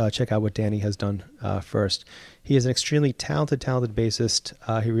always check out what Dani has done first. He is an extremely talented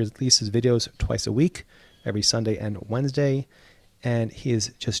bassist. He releases videos twice a week, every Sunday and Wednesday. And he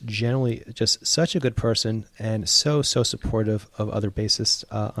is just generally just such a good person and so supportive of other bassists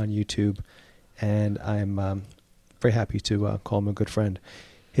on YouTube. And I'm very happy to call him a good friend.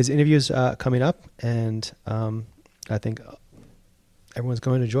 His interview's coming up, and I think everyone's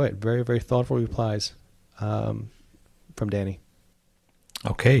going to enjoy it. Very, very thoughtful replies from Dani.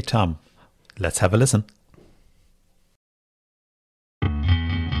 Okay, Tom, let's have a listen.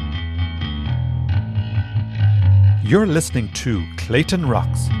 You're listening to Clayton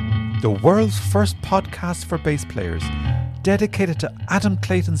Rocks, the world's first podcast for bass players, dedicated to Adam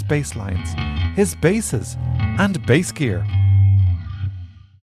Clayton's bass lines, his basses, and bass gear.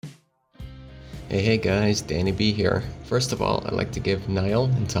 Hey guys, Dani B here. First of all, I'd like to give Niall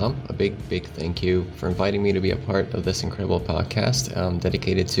and Thom a big thank you for inviting me to be a part of this incredible podcast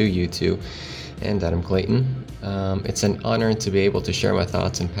dedicated to you two and Adam Clayton. It's an honor to be able to share my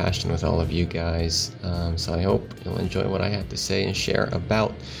thoughts and passion with all of you guys. So I hope you'll enjoy what I have to say and share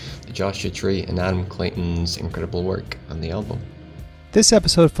about the Joshua Tree and Adam Clayton's incredible work on the album. This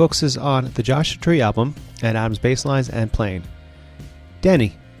episode focuses on the Joshua Tree album and Adam's bass lines and playing.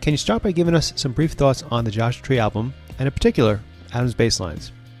 Dani, can you start by giving us some brief thoughts on the Joshua Tree album, and in particular, Adam's bass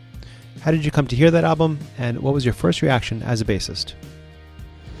lines? How did you come to hear that album, and what was your first reaction as a bassist?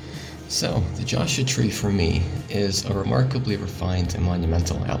 So, the Joshua Tree for me is a remarkably refined and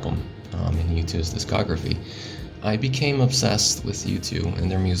monumental album in U2's discography. I became obsessed with U2 and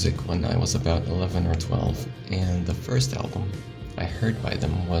their music when I was about 11 or 12, and the first album I heard by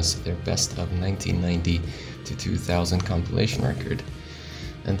them was their best of 1990 to 2000 compilation record.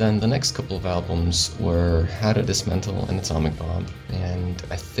 And then the next couple of albums were How to Dismantle and Atomic Bomb, and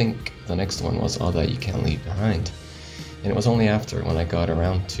I think the next one was All That You Can't Leave Behind. And it was only after when I got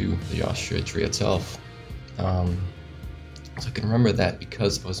around to the Joshua Tree itself. So I can remember that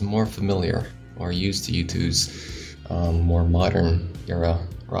because I was more familiar or used to U2's more modern era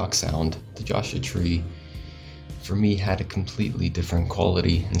rock sound. The Joshua Tree, for me, had a completely different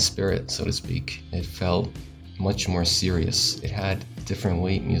quality and spirit, so to speak. It felt much more serious. It had different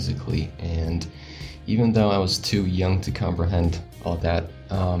weight musically, and even though I was too young to comprehend all that,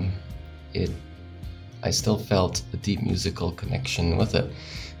 I still felt a deep musical connection with it.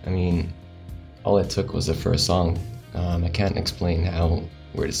 I mean, all it took was the first song. I can't explain how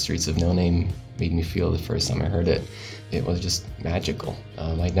Where the Streets of No Name made me feel the first time I heard it. It was just magical.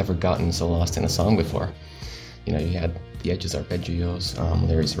 I'd never gotten so lost in a song before. You know, you had the Edge's arpeggios,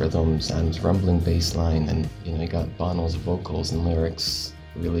 Larry's rhythms, Adam's rumbling bass line, and you got Bono's vocals and lyrics.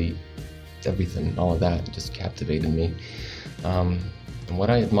 Really, everything, all of that just captivated me. And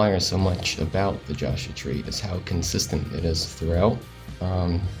what I admire so much about the Joshua Tree is how consistent it is throughout,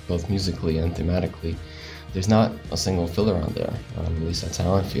 both musically and thematically. There's not a single filler on there, at least that's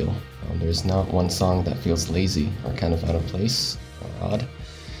how I feel. There's not one song that feels lazy or kind of out of place or odd.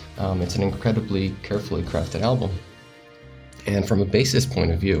 It's an incredibly carefully crafted album. And from a bassist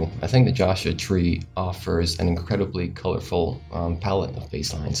point of view, I think the Joshua Tree offers an incredibly colorful palette of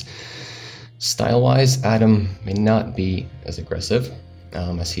bass lines. Style-wise, Adam may not be as aggressive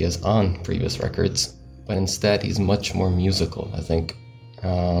as he is on previous records, but instead he's much more musical, I think.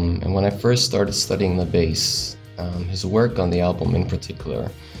 And when I first started studying the bass, his work on the album in particular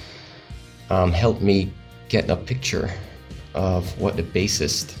helped me get a picture of what a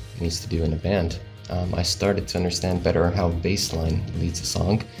bassist needs to do in a band. I started to understand better how a bass line leads a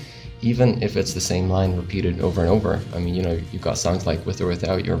song, even if it's the same line repeated over and over. I mean, you've got songs like With or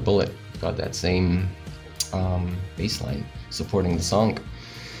Without Your Bullet, you've got that same bass line supporting the song.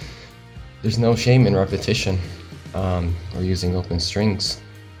 There's no shame in repetition or using open strings,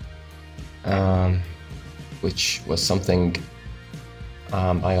 which was something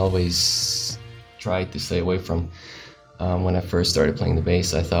I always tried to stay away from. When I first started playing the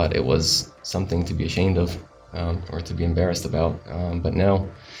bass, I thought it was something to be ashamed of or to be embarrassed about. But no,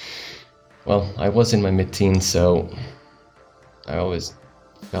 well, I was in my mid-teens, so I always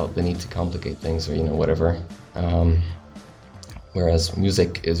felt the need to complicate things or, whatever. Whereas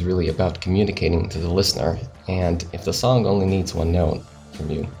music is really about communicating to the listener. And if the song only needs one note from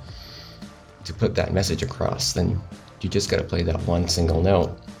you to put that message across, then you just got to play that one single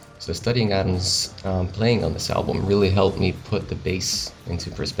note. So studying Adam's playing on this album really helped me put the bass into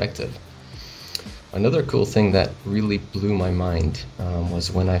perspective. Another cool thing that really blew my mind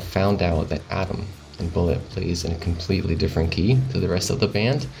was when I found out that Adam in Bullet plays in a completely different key to the rest of the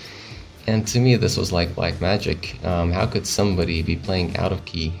band. And to me, this was like black magic. How could somebody be playing out of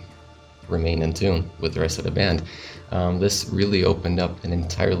key, remain in tune with the rest of the band? This really opened up an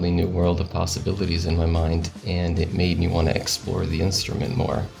entirely new world of possibilities in my mind, and it made me want to explore the instrument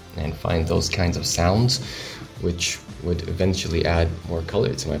more and find those kinds of sounds, which would eventually add more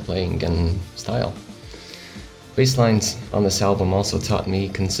color to my playing and style. Bass lines on this album also taught me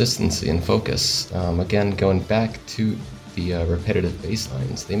consistency and focus. Again, going back to the repetitive bass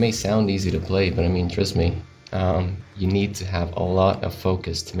lines, they may sound easy to play, but I mean, trust me, you need to have a lot of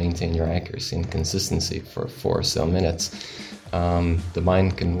focus to maintain your accuracy and consistency for 4 or so minutes. The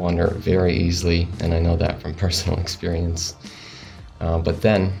mind can wander very easily, and I know that from personal experience. But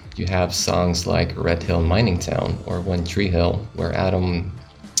then you have songs like Red Hill Mining Town or One Tree Hill, where Adam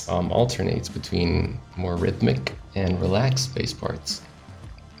alternates between more rhythmic and relaxed bass parts.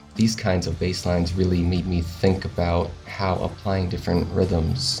 these kinds of bass lines really made me think about how applying different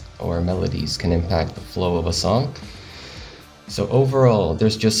rhythms or melodies can impact the flow of a song. So overall,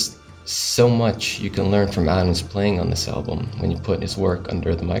 there's just so much you can learn from Adam's playing on this album when you put his work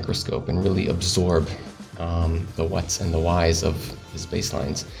under the microscope and really absorb the whats and the whys of his bass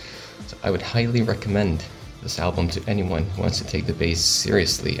lines. So I would highly recommend this album to anyone who wants to take the bass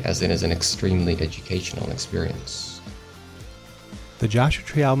seriously, as it is an extremely educational experience. The Joshua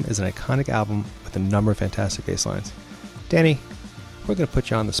Tree album is an iconic album with a number of fantastic bass lines. Dani, we're going to put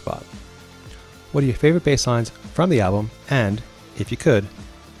you on the spot. What are your favorite bass lines from the album, and, if you could,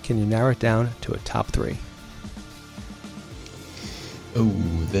 can you narrow it down to a top 3? Oh,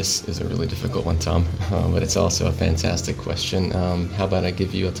 this is a really difficult one, Tom, but it's also a fantastic question. How about I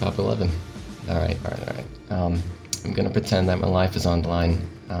give you a top 11? All right. I'm going to pretend that my life is on the line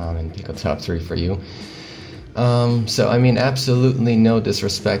and pick a top 3 for you. So, I mean, absolutely no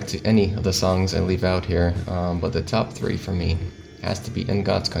disrespect to any of the songs I leave out here, but the top 3 for me has to be In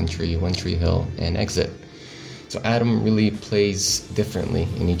God's Country, One Tree Hill, and Exit. So Adam really plays differently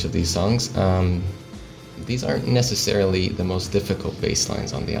in each of these songs. These aren't necessarily the most difficult bass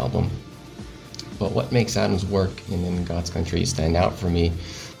lines on the album, but what makes Adam's work in God's Country stand out for me,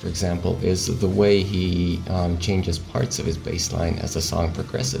 for example, is the way he changes parts of his bass line as the song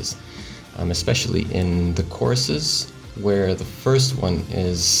progresses, especially in the choruses, where the first one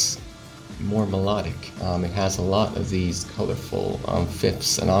is more melodic. It has a lot of these colorful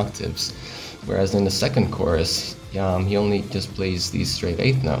fifths and octaves, whereas in the second chorus, he only just plays these straight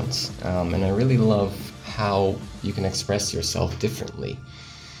eighth notes. And I really love how you can express yourself differently,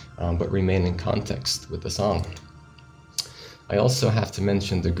 but remain in context with the song. I also have to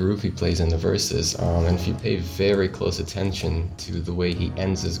mention the groove he plays in the verses, and if you pay very close attention to the way he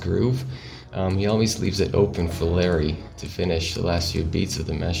ends his groove, he always leaves it open for Larry to finish the last few beats of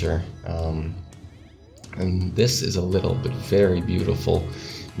the measure. And this is a little but very beautiful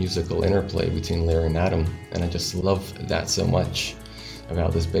musical interplay between Larry and Adam, and I just love that so much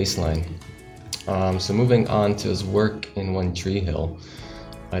about this bass line. So moving on to his work in One Tree Hill,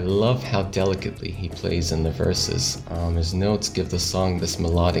 I love how delicately he plays in the verses. His notes give the song this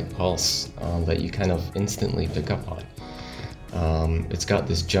melodic pulse that you kind of instantly pick up on. It's got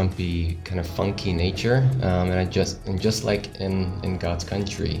this jumpy, kind of funky nature, and just like in God's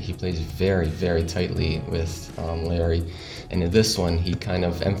Country, he plays very, very tightly with Larry. And in this one, he kind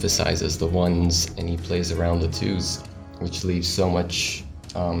of emphasizes the ones and he plays around the twos, which leaves so much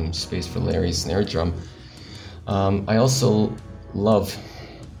space for Larry's snare drum. I also love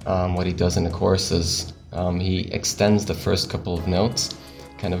what he does in the choruses. He extends the first couple of notes,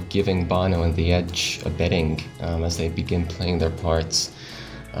 kind of giving Bono and The Edge a bedding as they begin playing their parts.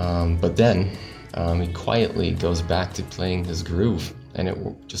 But then he quietly goes back to playing his groove, and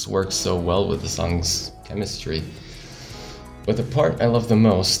it just works so well with the song's chemistry. But the part I love the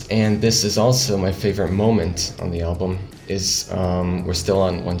most, and this is also my favorite moment on the album, is we're still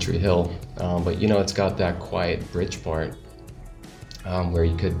on One Tree Hill, but it's got that quiet bridge part where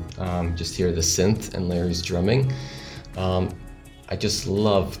you could just hear the synth and Larry's drumming. I just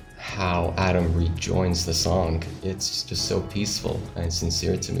love how Adam rejoins the song. It's just so peaceful and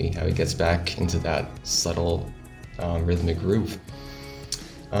sincere to me, how he gets back into that subtle rhythmic groove.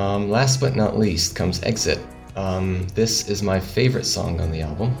 Last but not least comes Exit. This is my favorite song on the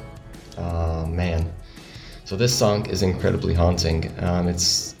album. Man. So this song is incredibly haunting.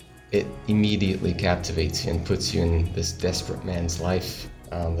 It immediately captivates you and puts you in this desperate man's life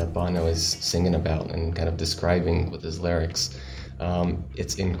that Bono is singing about and kind of describing with his lyrics.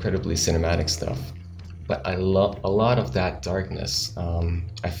 It's incredibly cinematic stuff. But I love a lot of that darkness,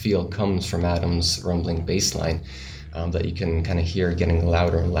 I feel, comes from Adam's rumbling bass line that you can kind of hear getting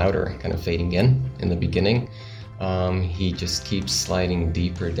louder and louder, kind of fading in the beginning. He just keeps sliding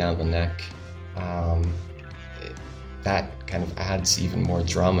deeper down the neck. That kind of adds even more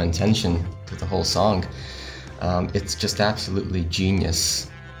drama and tension to the whole song. It's just absolutely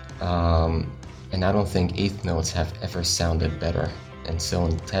genius. And I don't think eighth notes have ever sounded better and so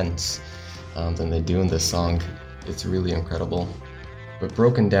intense than they do in this song. It's really incredible. But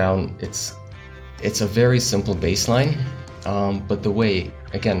broken down, it's a very simple bass line, but the way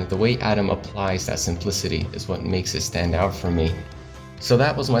Adam applies that simplicity is what makes it stand out for me. So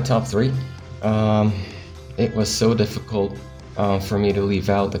that was my top 3. It was so difficult for me to leave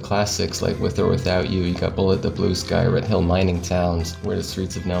out the classics like With or Without You. You got Bullet the Blue Sky, Red Hill Mining Towns, Where the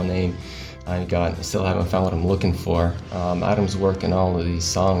Streets Have No Name. I still haven't found what I'm looking for. Adam's work in all of these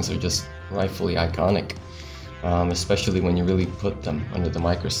songs are just rightfully iconic, especially when you really put them under the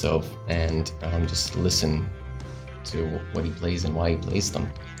microscope and just listen to what he plays and why he plays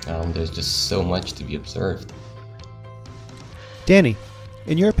them. There's just so much to be observed. Dani,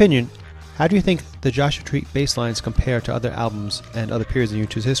 in your opinion, how do you think the Joshua Tree bass lines compare to other albums and other periods in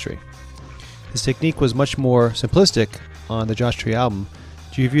U2's history? His technique was much more simplistic on the Joshua Tree album.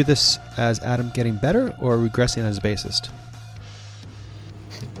 Do you view this as Adam getting better or regressing as a bassist?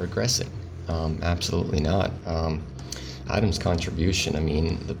 Regressing? Absolutely not. Adam's contribution, I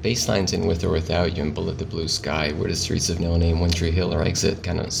mean, the bass lines in With or Without You and Bullet the Blue Sky, Where the Streets of No Name, One Tree Hill, or Exit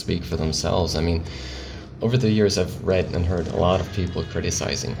kind of speak for themselves. I mean, over the years I've read and heard a lot of people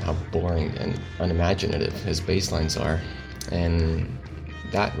criticizing how boring and unimaginative his bass lines are. And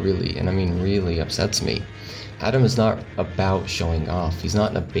that really, and I mean really upsets me. Adam is not about showing off. He's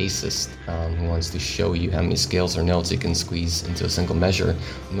not a bassist who wants to show you how many scales or notes he can squeeze into a single measure,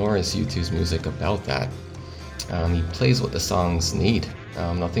 nor is U2's music about that. He plays what the songs need,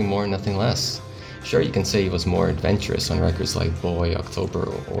 nothing more, nothing less. Sure, you can say he was more adventurous on records like Boy,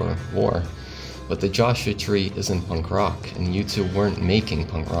 October, or War, but the Joshua Tree isn't punk rock, and U2 weren't making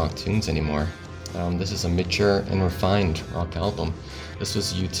punk rock tunes anymore. This is a mature and refined rock album. This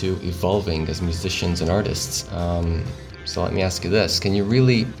was U2 evolving as musicians and artists. So let me ask you this, can you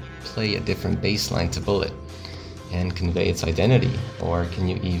really play a different bass line to Bullet and convey its identity? Or can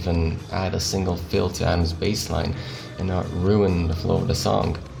you even add a single fill to Adam's bass line and not ruin the flow of the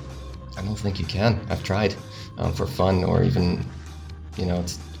song? I don't think you can. I've tried for fun, or even,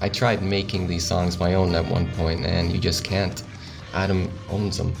 I tried making these songs my own at one point, and you just can't. Adam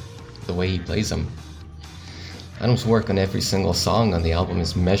owns them, the way he plays them. Adam's work on every single song on the album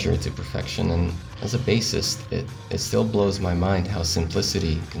is measured to perfection, and as a bassist, it still blows my mind how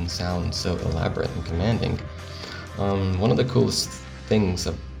simplicity can sound so elaborate and commanding. One of the coolest things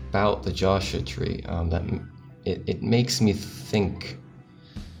about the Joshua Tree, that it makes me think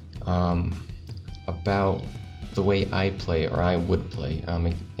about the way I play, or I would play.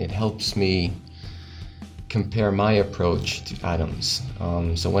 It helps me compare my approach to Adam's.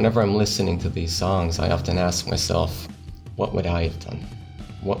 So whenever I'm listening to these songs, I often ask myself, what would I have done?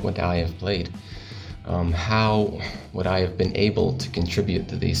 What would I have played? How would I have been able to contribute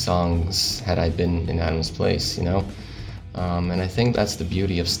to these songs had I been in Adam's place, And I think that's the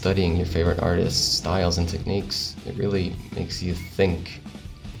beauty of studying your favorite artists' styles and techniques. It really makes you think,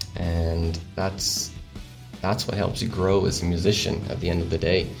 and that's what helps you grow as a musician at the end of the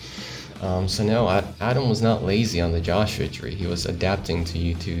day. So no, Adam was not lazy on the Joshua Tree. He was adapting to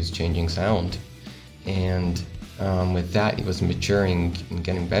U2's changing sound. And with that, he was maturing and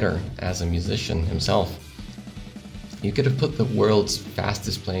getting better as a musician himself. You could have put the world's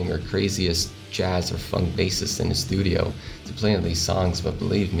fastest playing or craziest jazz or funk bassist in the studio to play on these songs, but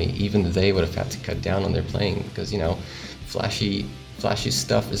believe me, even they would have had to cut down on their playing because, flashy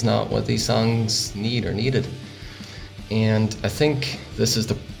stuff is not what these songs need or needed. And I think this is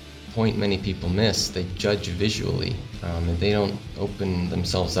the point many people miss. They judge visually, and they don't open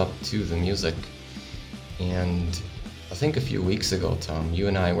themselves up to the music. And I think a few weeks ago, Tom, you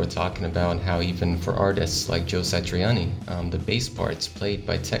and I were talking about how even for artists like Joe Satriani, the bass parts played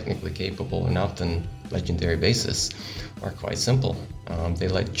by technically capable and often legendary bassists are quite simple. They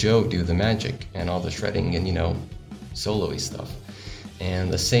let Joe do the magic and all the shredding and, solo-y stuff.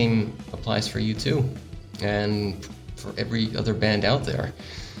 And the same applies for U2 and for every other band out there.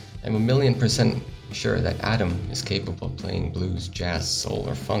 I'm 1,000,000% sure that Adam is capable of playing blues, jazz, soul,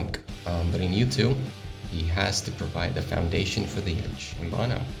 or funk, but in U2, he has to provide the foundation for the edge in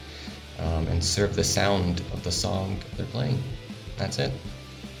Bono, and serve the sound of the song they're playing. That's it.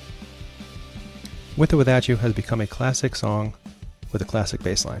 With or Without You has become a classic song with a classic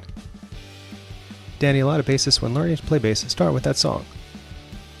bass line. Dani, a lot of bassists, when learning to play bass, start with that song.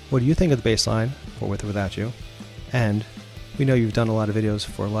 What do you think of the bass line for With or Without You? And we know you've done a lot of videos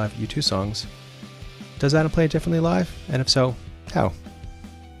for live U2 songs. Does Adam play it differently live? And if so, how?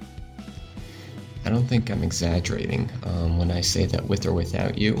 I don't think I'm exaggerating when I say that With or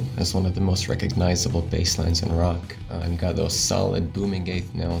Without You is one of the most recognizable bass lines in rock. You got those solid booming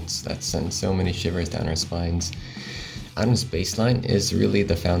eighth notes that send so many shivers down our spines. Adam's bass line is really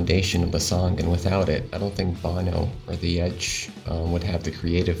the foundation of the song, and without it, I don't think Bono or The Edge would have the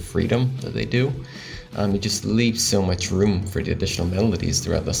creative freedom that they do. It just leaves so much room for the additional melodies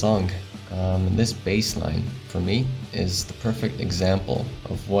throughout the song. And this bass line, for me, is the perfect example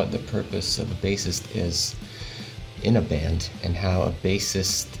of what the purpose of a bassist is in a band, and how a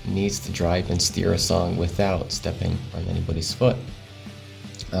bassist needs to drive and steer a song without stepping on anybody's foot.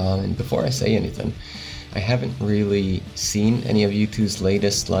 And before I say anything, I haven't really seen any of U2's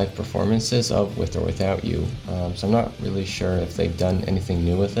latest live performances of With or Without You, so I'm not really sure if they've done anything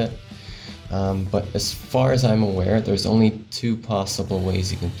new with it. But as far as I'm aware, there's only two possible ways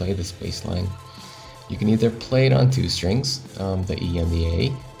you can play this bass line. You can either play it on two strings, the E and the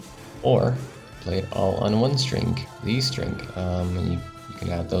A, or play it all on one string, the E string, and you can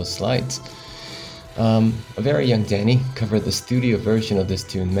add those slides. A very young Dani covered the studio version of this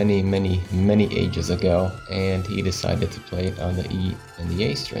tune many ages ago, and he decided to play it on the E and the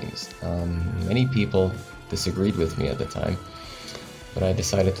A strings. Many people disagreed with me at the time, but I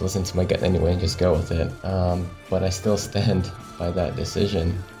decided to listen to my gut anyway and just go with it. But I still stand by that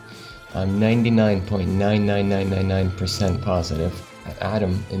decision. I'm 99.99999% positive that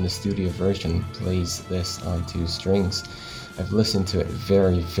Adam in the studio version plays this on two strings. I've listened to it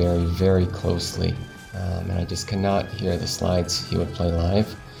very closely, and I just cannot hear the slides he would play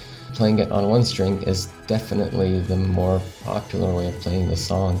live. Playing it on one string is definitely the more popular way of playing the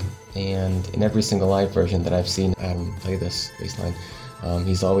song, and in every single live version that I've seen Adam play this bass line,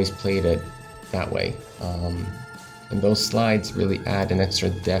 he's always played it that way. And those slides really add an extra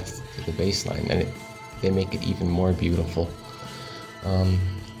depth to the bass line, and they make it even more beautiful.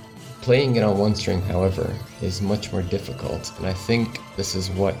 Playing it on one string, however, is much more difficult, and I think this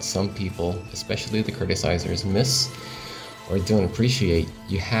is what some people, especially the criticizers, miss or don't appreciate.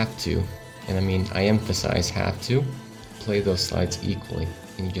 You have to, and I mean I emphasize have to, play those slides equally,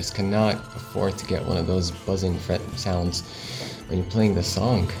 and you just cannot afford to get one of those buzzing fret sounds when you're playing the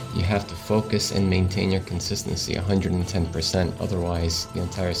song. You have to focus and maintain your consistency 110%, otherwise the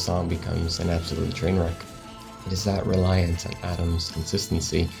entire song becomes an absolute train wreck. It is that reliant on Adam's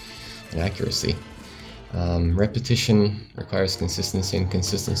consistency and accuracy. Repetition requires consistency, and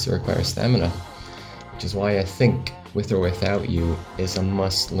consistency requires stamina, which is why I think With or Without You is a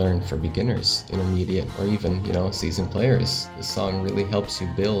must learn for beginners, intermediate, or even, seasoned players. The song really helps you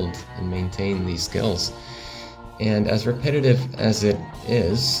build and maintain these skills. And as repetitive as it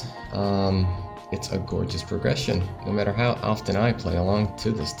is, it's a gorgeous progression. No matter how often I play along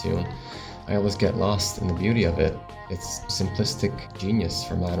to this tune, I always get lost in the beauty of it. It's simplistic genius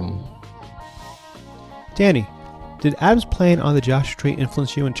from Adam. Dani, did Adam's playing on the Joshua Tree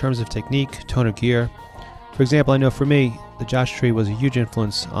influence you in terms of technique, tone, or gear? For example, I know for me, the Joshua Tree was a huge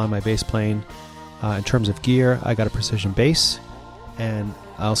influence on my bass playing. In terms of gear, I got a precision bass, and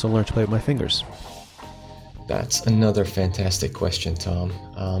I also learned to play with my fingers. That's another fantastic question, Tom.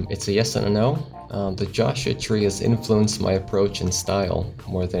 It's a yes and a no. The Joshua Tree has influenced my approach and style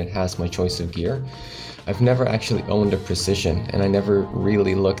more than it has my choice of gear. I've never actually owned a Precision, and I never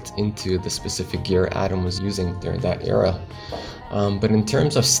really looked into the specific gear Adam was using during that era. But in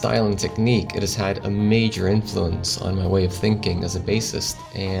terms of style and technique, it has had a major influence on my way of thinking as a bassist,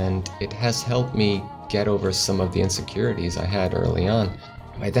 and it has helped me get over some of the insecurities I had early on.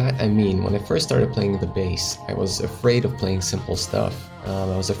 By that I mean, when I first started playing the bass, I was afraid of playing simple stuff.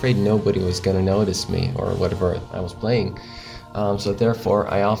 I was afraid nobody was going to notice me or whatever I was playing. So therefore,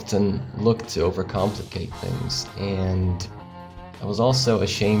 I often looked to overcomplicate things, and I was also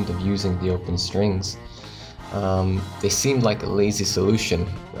ashamed of using the open strings. They seemed like a lazy solution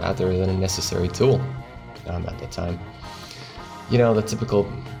rather than a necessary tool at the time. The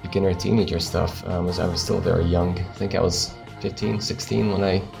typical beginner teenager stuff, as I was still very young. I think I was 15, 16 when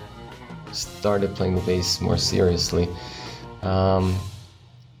I started playing the bass more seriously.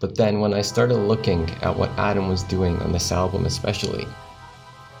 But then when I started looking at what Adam was doing on this album especially,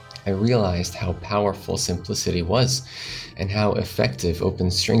 I realized how powerful simplicity was and how effective open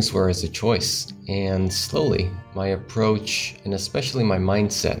strings were as a choice. And slowly, my approach and especially my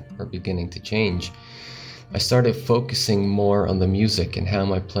mindset were beginning to change. I started focusing more on the music and how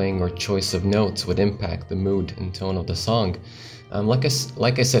my playing or choice of notes would impact the mood and tone of the song.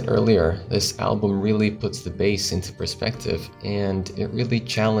 Like I said earlier, this album really puts the bass into perspective, and it really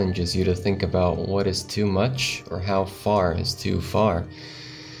challenges you to think about what is too much or how far is too far.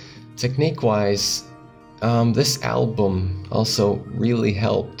 Technique-wise, this album also really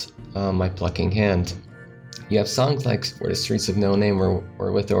helped my plucking hand. You have songs like For the Streets of No Name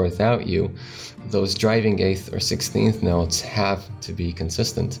or With or Without You. Those driving 8th or 16th notes have to be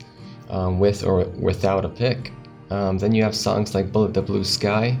consistent, with or without a pick. Then you have songs like Bullet the Blue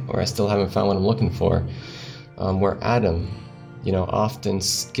Sky, or I Still Haven't Found What I'm Looking For, where Adam, often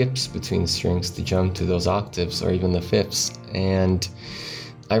skips between strings to jump to those octaves or even the fifths. And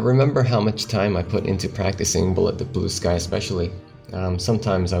I remember how much time I put into practicing Bullet the Blue Sky especially.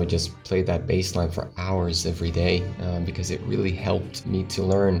 Sometimes I would just play that bass line for hours every day because it really helped me to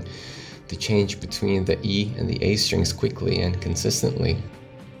learn the change between the E and the A strings quickly and consistently.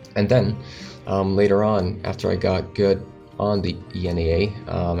 And then later on, after I got good on the E and the A,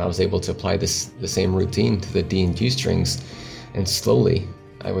 I was able to apply the same routine to the D and G strings, and slowly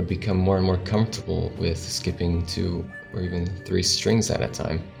I would become more and more comfortable with skipping 2 or even 3 strings at a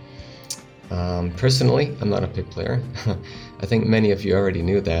time. Personally, I'm not a pick player. I think many of you already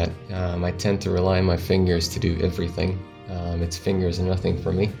knew that. I tend to rely on my fingers to do everything. It's fingers and nothing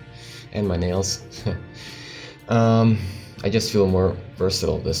for me, and my nails. I just feel more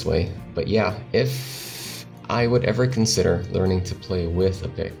versatile this way. But yeah, if I would ever consider learning to play with a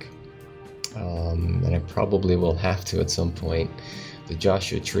pick, and I probably will have to at some point, the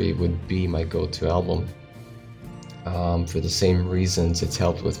Joshua Tree would be my go-to album. For the same reasons it's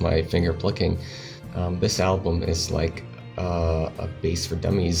helped with my finger plucking. This album is like a bass for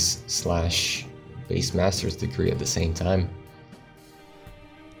dummies / bass master's degree at the same time.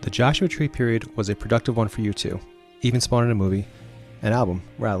 The Joshua Tree period was a productive one for U2, even spawned a movie, an album,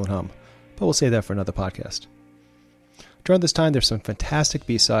 Rattle and Hum, but we'll save that for another podcast. During this time, there's some fantastic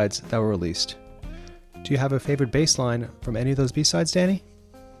B-sides that were released. Do you have a favorite bass line from any of those B-sides, Dani?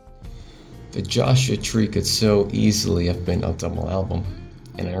 The Joshua Tree could so easily have been a double album,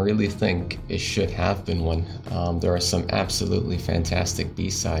 and I really think it should have been one. There are some absolutely fantastic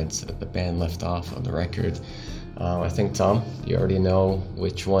B-sides that the band left off on the record. I think, Tom, you already know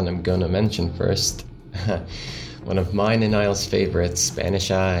which one I'm gonna mention first. One of mine and Niall's favorites,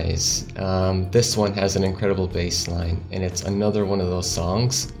 Spanish Eyes. This one has an incredible bass line, and it's another one of those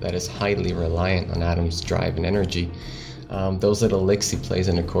songs that is highly reliant on Adam's drive and energy. Those little licks he plays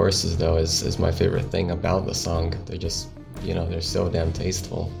in the choruses, though, is my favorite thing about the song. They're just, they're so damn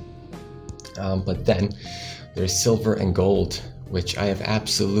tasteful. But then there's Silver and Gold, which I have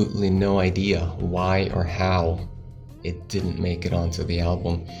absolutely no idea why or how it didn't make it onto the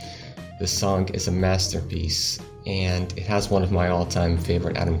album. The song is a masterpiece, and it has one of my all-time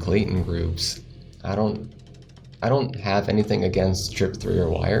favorite Adam Clayton grooves. I don't have anything against Trip 3 or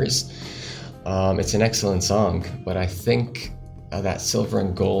Wires. It's an excellent song, but I think that Silver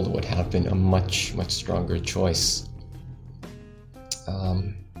and Gold would have been a much, much stronger choice.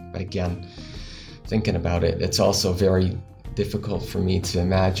 But again, thinking about it, it's also very difficult for me to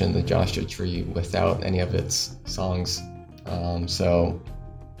imagine the Joshua Tree without any of its songs. So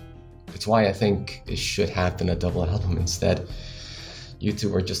it's why I think it should have been a double album instead. U2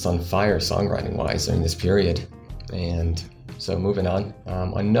 were just on fire songwriting-wise during this period. And so moving on,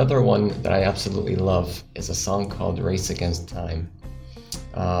 another one that I absolutely love is a song called Race Against Time.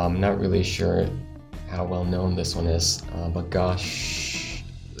 I'm not really sure how well known this one is, but gosh,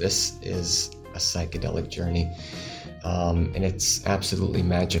 this is a psychedelic journey. And it's absolutely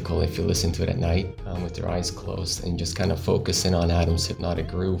magical if you listen to it at night with your eyes closed and just kind of focus in on Adam's hypnotic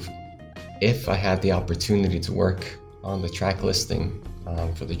groove. If I had the opportunity to work on the track listing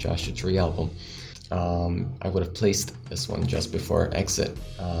for the Joshua Tree album, I would have placed this one just before Exit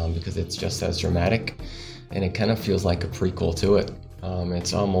because it's just as dramatic and it kind of feels like a prequel to it.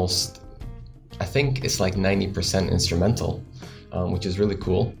 It's almost, I think it's like 90% instrumental, which is really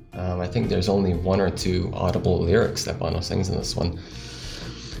cool. I think there's only 1 or 2 audible lyrics that Bono sings in this one.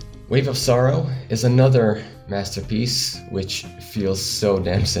 Wave of Sorrow is another masterpiece which feels so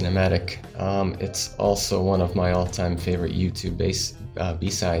damn cinematic. It's also one of my all-time favorite U2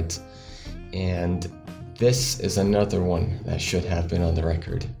 B-sides. And this is another one that should have been on the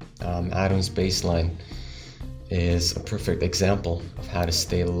record. Adam's bass line is a perfect example of how to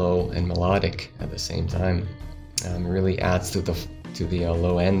stay low and melodic at the same time. It really adds to the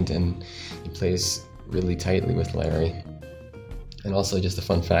low end, and he plays really tightly with Larry. And also, just a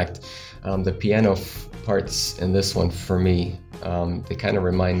fun fact, the piano parts in this one, for me, they kind of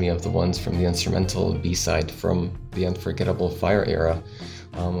remind me of the ones from the instrumental B-side from the Unforgettable Fire era,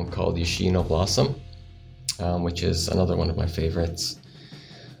 called Yoshino Blossom, which is another one of my favorites.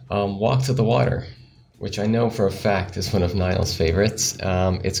 Walk to the Water, which I know for a fact is one of Niall's favorites.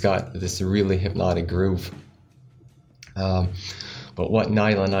 It's got this really hypnotic groove. But what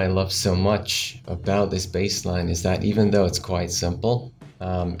Niall and I love so much about this bass line is that even though it's quite simple,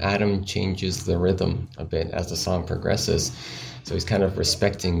 Adam changes the rhythm a bit as the song progresses. So he's kind of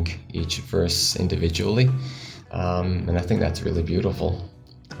respecting each verse individually. And I think that's really beautiful.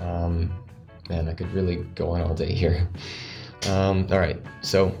 Man, I could really go on all day here. All right,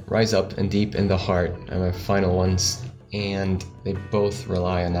 so Rise Up and Deep in the Heart are my final ones. And they both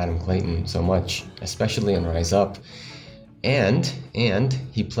rely on Adam Clayton so much, especially in Rise Up. And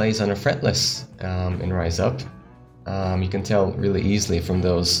he plays on a fretless in Rise Up. You can tell really easily from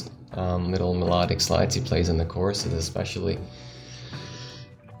those little melodic slides he plays in the choruses especially.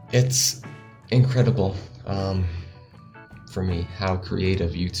 It's incredible for me how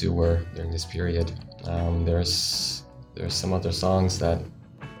creative U2 were during this period. There's some other songs that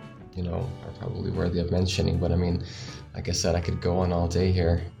are probably worthy of mentioning, but I mean, like I said, I could go on all day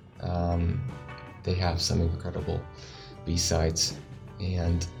here. They have some incredible B-sides,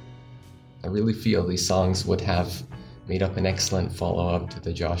 and I really feel these songs would have made up an excellent follow-up to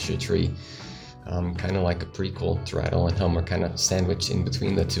the Joshua Tree, kind of like a prequel to Rattle and Hum, or kind of sandwiched in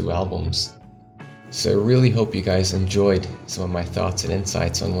between the two albums. So I really hope you guys enjoyed some of my thoughts and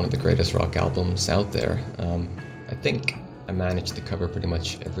insights on one of the greatest rock albums out there. I think I managed to cover pretty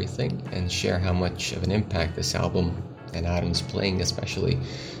much everything and share how much of an impact this album, and Adam's playing especially,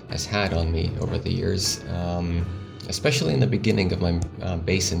 has had on me over the years, especially in the beginning of my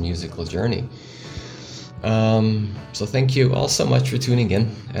bass and musical journey. So thank you all so much for tuning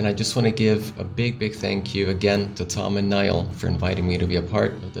in, and I just want to give a big thank you again to Thom and Niall for inviting me to be a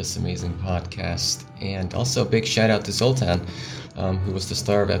part of this amazing podcast, and also a big shout out to Zoltán, who was the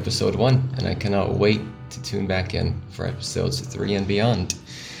star of episode 1, and I cannot wait to tune back in for episodes 3 and beyond.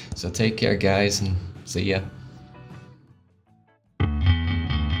 So take care, guys, and see ya.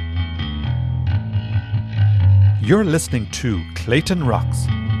 You're listening to Clayton Rocks,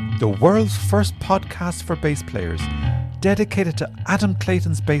 the world's first podcast for bass players, dedicated to Adam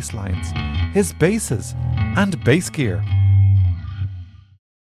Clayton's bass lines, his basses, and bass gear.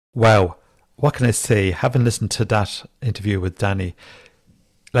 Wow, what can I say? Having listened to that interview with Dani,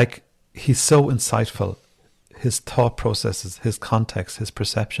 like, he's so insightful. His thought processes, his context, his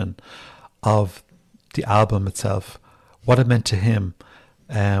perception of the album itself, what it meant to him,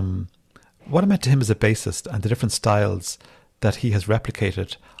 as a bassist, and the different styles that he has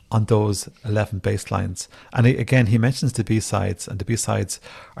replicated on those 11 bass lines. And again, he mentions the B-sides, and the B-sides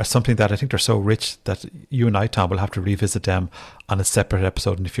are something that I think they're so rich that you and I, Thom, will have to revisit them on a separate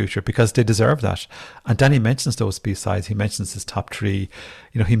episode in the future, because they deserve that. And Dani mentions those B-sides. He mentions his top 3.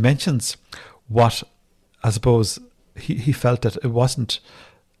 He mentions what, I suppose, he felt that it wasn't,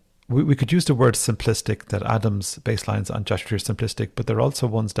 we could use the word simplistic, that Adam's bass lines on Joshua Tree are simplistic, but they're also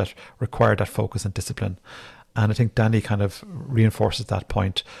ones that require that focus and discipline. And I think Dani kind of reinforces that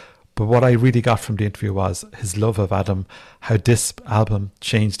point. But what I really got from the interview was his love of Adam, how this album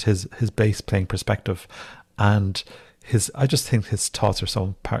changed his bass playing perspective, and I just think his thoughts are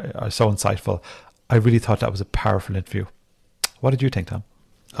so insightful. I really thought that was a powerful interview. What did you think, Thom?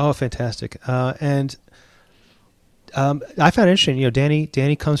 Oh, fantastic! And I found it interesting.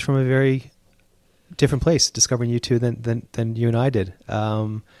 Dani comes from a very different place, discovering U2 than you and I did.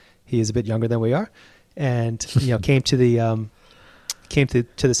 He is a bit younger than we are, and came to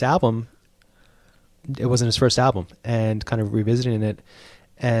this album. It wasn't his first album, and kind of revisiting it,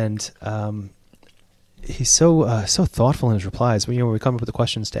 and he's so thoughtful in his replies. When we come up with the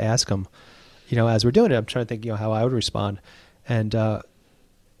questions to ask him, as we're doing it, I'm trying to think how I would respond, and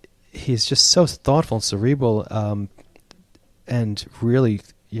he's just so thoughtful and cerebral, and really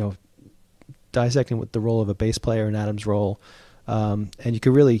dissecting with the role of a bass player and Adam's role. And you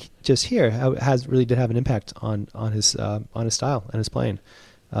could really just hear how it really did have an impact on his style and his playing.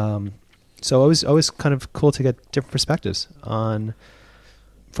 So it was always kind of cool to get different perspectives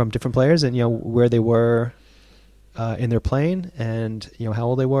from different players, and where they were in their playing, and how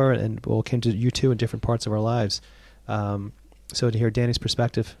old they were, and what came to U2 in different parts of our lives. So to hear Dani's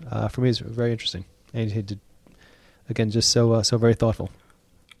perspective for me is very interesting, and he did, again, just so very thoughtful.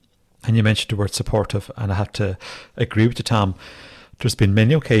 And you mentioned the word supportive, and I have to agree with you, Thom. There's been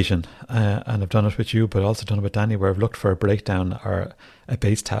many occasions, and I've done it with you, but also done it with Dani, where I've looked for a breakdown or a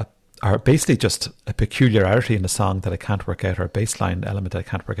bass tap, or basically just a peculiarity in a song that I can't work out, or a bass line element that I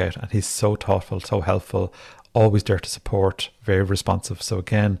can't work out. And he's so thoughtful, so helpful, always there to support, very responsive. So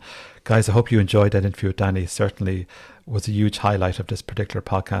again, guys, I hope you enjoyed that interview with Dani. Certainly was a huge highlight of this particular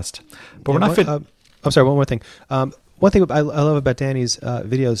podcast. But we're not fit. I'm sorry, one more thing. One thing I love about Dani's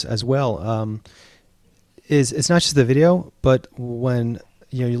videos as well is it's not just the video, but when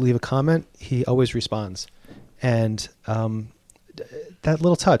you leave a comment, he always responds, and that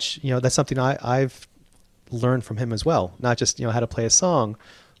little touch, that's something I've learned from him as well. Not just how to play a song,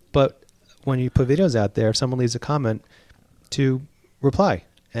 but when you put videos out there, if someone leaves a comment, to reply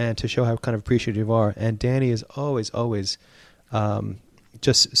and to show how kind of appreciative you are. And Dani is always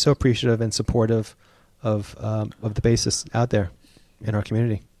just so appreciative and supportive of the bassists out there in our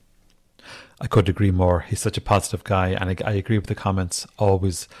community. I couldn't agree more. He's such a positive guy, and I agree with the comments.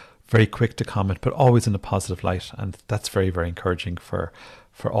 Always very quick to comment, but always in a positive light, and that's very, very encouraging for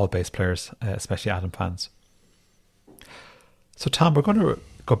all bass players, especially Adam fans. So Thom, we're going to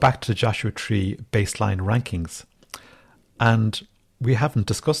go back to the Joshua Tree bassline rankings, and we haven't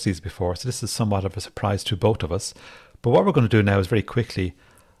discussed these before, so this is somewhat of a surprise to both of us. But what we're going to do now is very quickly,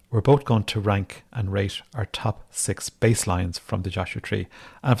 we're both going to rank and rate our top 6 bass lines from the Joshua Tree.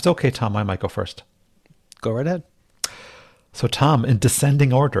 And if it's okay, Thom, I might go first. Go right ahead. So Tom, in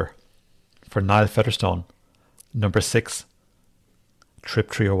descending order, for Niall Featherstone, number 6, Trip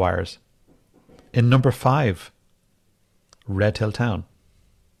Trio Wires. In number 5, Red Hill Town.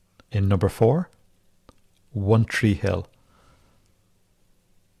 In number 4, One Tree Hill.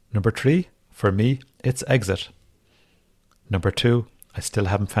 Number 3, for me, it's Exit. Number 2, I still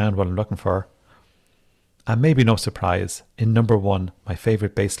haven't found what I'm looking for. And maybe no surprise, in number 1, my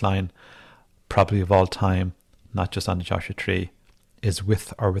favourite bass line, probably of all time, not just on the Joshua Tree, is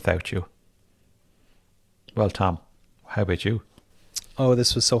With or Without You. Well, Tom, how about you? Oh,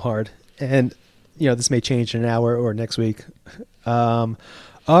 this was so hard. And, this may change in an hour or next week. All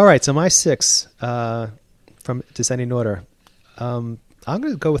right, so my 6 from descending order. I'm going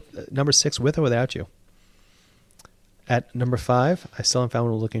to go with number 6, With or Without You. At number 5, I still haven't found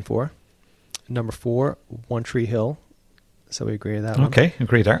what I'm looking for. Number 4, One Tree Hill. So we agree on that one. Okay,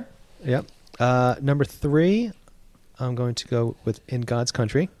 agree there. Yep. Number 3, I'm going to go with In God's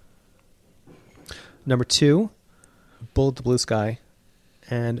Country. Number 2, Bullet the Blue Sky.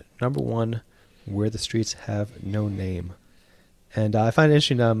 And number 1, Where the Streets Have No Name. And I find it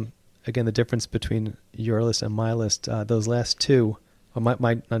interesting, again, the difference between your list and my list. Those last two, or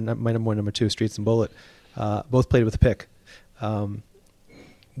my number 1, number 2, Streets and Bullet, both played with a pick.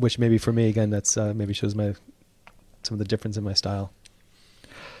 Which maybe for me, again, that's maybe shows some of the difference in my style.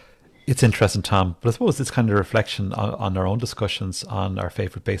 It's interesting, Tom, but I suppose it's kind of a reflection on our own discussions on our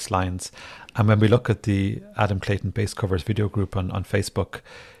favourite bass lines. And when we look at the Adam Clayton Bass Covers video group on Facebook,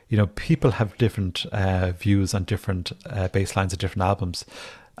 people have different views on different bass lines of different albums.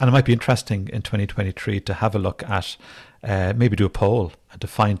 And it might be interesting in 2023 to have a look at, maybe do a poll and to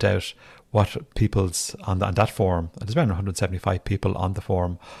find out what people's on that forum. There's around 175 people on the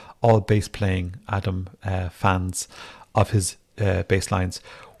forum, all bass playing Adam fans of his bass lines.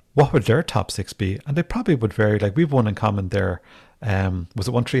 What would their top 6 be? And they probably would vary. Like, we've one in common there. Was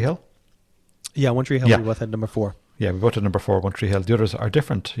it One Tree Hill? Yeah, One Tree Hill. Yeah. We both had number 4. Yeah, we both had number 4, One Tree Hill. The others are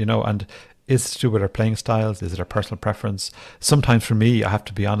different, and is it to do with our playing styles? Is it our personal preference? Sometimes for me, I have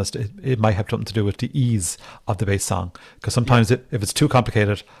to be honest, it might have something to do with the ease of the bass song. Because sometimes if it's too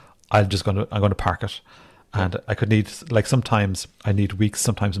complicated, I'm going to park it. And I could need, like, sometimes I need weeks,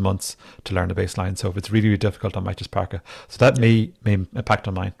 sometimes months to learn the bass line. So if it's really, really difficult, I might just park it. So that may impact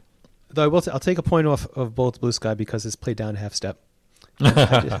on mine. Though I'll take a point off of Bullet Blue Sky because it's played down half step.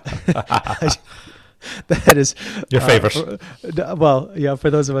 That is your favorite. Well, yeah, for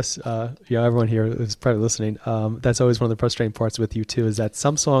those of us, everyone here who's probably listening, that's always one of the frustrating parts with you too, is that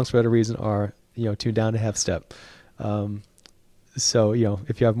some songs for whatever reason are, tuned down to half step. So,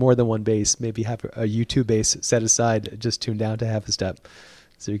 if you have more than one bass, maybe have a U2 bass set aside, just tuned down to half a step.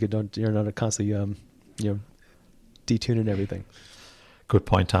 So you're not constantly, detuning everything. Good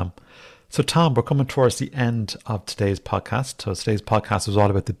point, Tom. So, Tom, we're coming towards the end of today's podcast. So today's podcast was all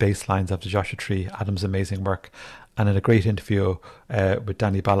about the bass lines of the Joshua Tree, Adam's amazing work, and in a great interview with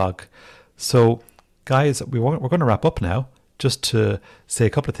Dani Balogh. So, guys, we're going to wrap up now. Just to say a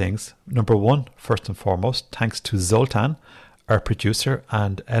couple of things. Number 1, first and foremost, thanks to Zoltán, our producer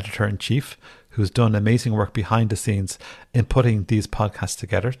and editor-in-chief, who's done amazing work behind the scenes in putting these podcasts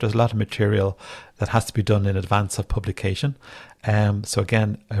together. There's a lot of material that has to be done in advance of publication. So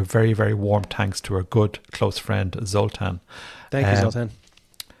again, a very, very warm thanks to our good, close friend, Zoltán. Thank you, Zoltán.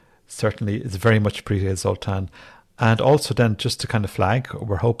 Certainly, it's very much appreciated, Zoltán. And also then, just to kind of flag,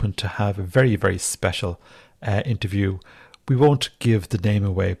 we're hoping to have a very, very special interview. We won't give the name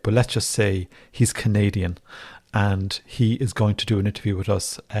away, but let's just say he's Canadian. And he is going to do an interview with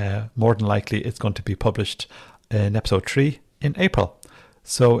us. More than likely, it's going to be published in episode 3 in April.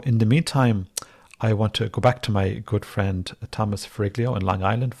 So in the meantime, I want to go back to my good friend Thomas Fioriglio in Long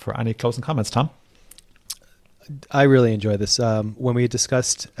Island for any closing comments, Tom. I really enjoyed this. When we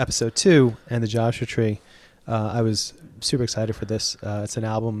discussed episode 2 and the Joshua Tree, I was super excited for this. It's an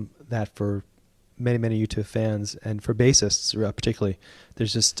album that for many, many U2 fans and for bassists particularly,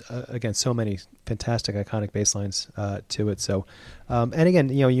 there's just, again, so many fantastic, iconic bass lines to it. So, and again,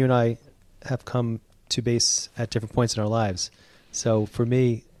 you and I have come to bass at different points in our lives. So for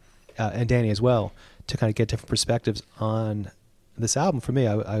me, and Dani as well, to kind of get different perspectives on this album, for me,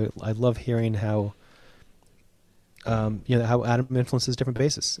 I love hearing how, how Adam influences different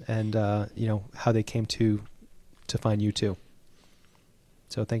bassists and, how they came to find U2.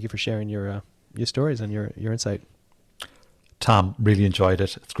 So thank you for sharing your stories and your insight. Tom, really enjoyed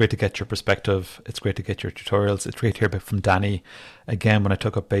it. It's great to get your perspective. It's great to get your tutorials. It's great to hear a bit from Dani. Again, when I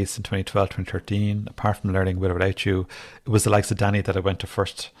took up bass in 2012, 2013, apart from learning With or Without You, it was the likes of Dani that I went to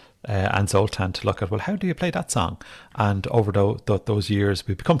first, and Zoltán, to look at, well, how do you play that song? And over those years,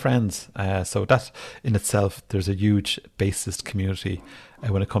 we've become friends. So that in itself, there's a huge bassist community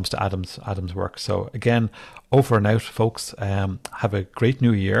when it comes to Adam's work. So again, over and out, folks. Have a great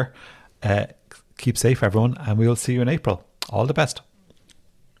new year. Keep safe, everyone, and we'll see you in April. All the best.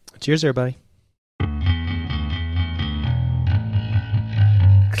 Cheers, everybody.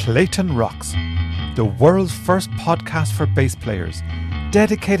 Clayton Rocks, the world's first podcast for bass players,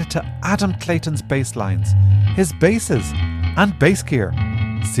 dedicated to Adam Clayton's bass lines, his basses, and bass gear.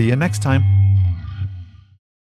 See you next time.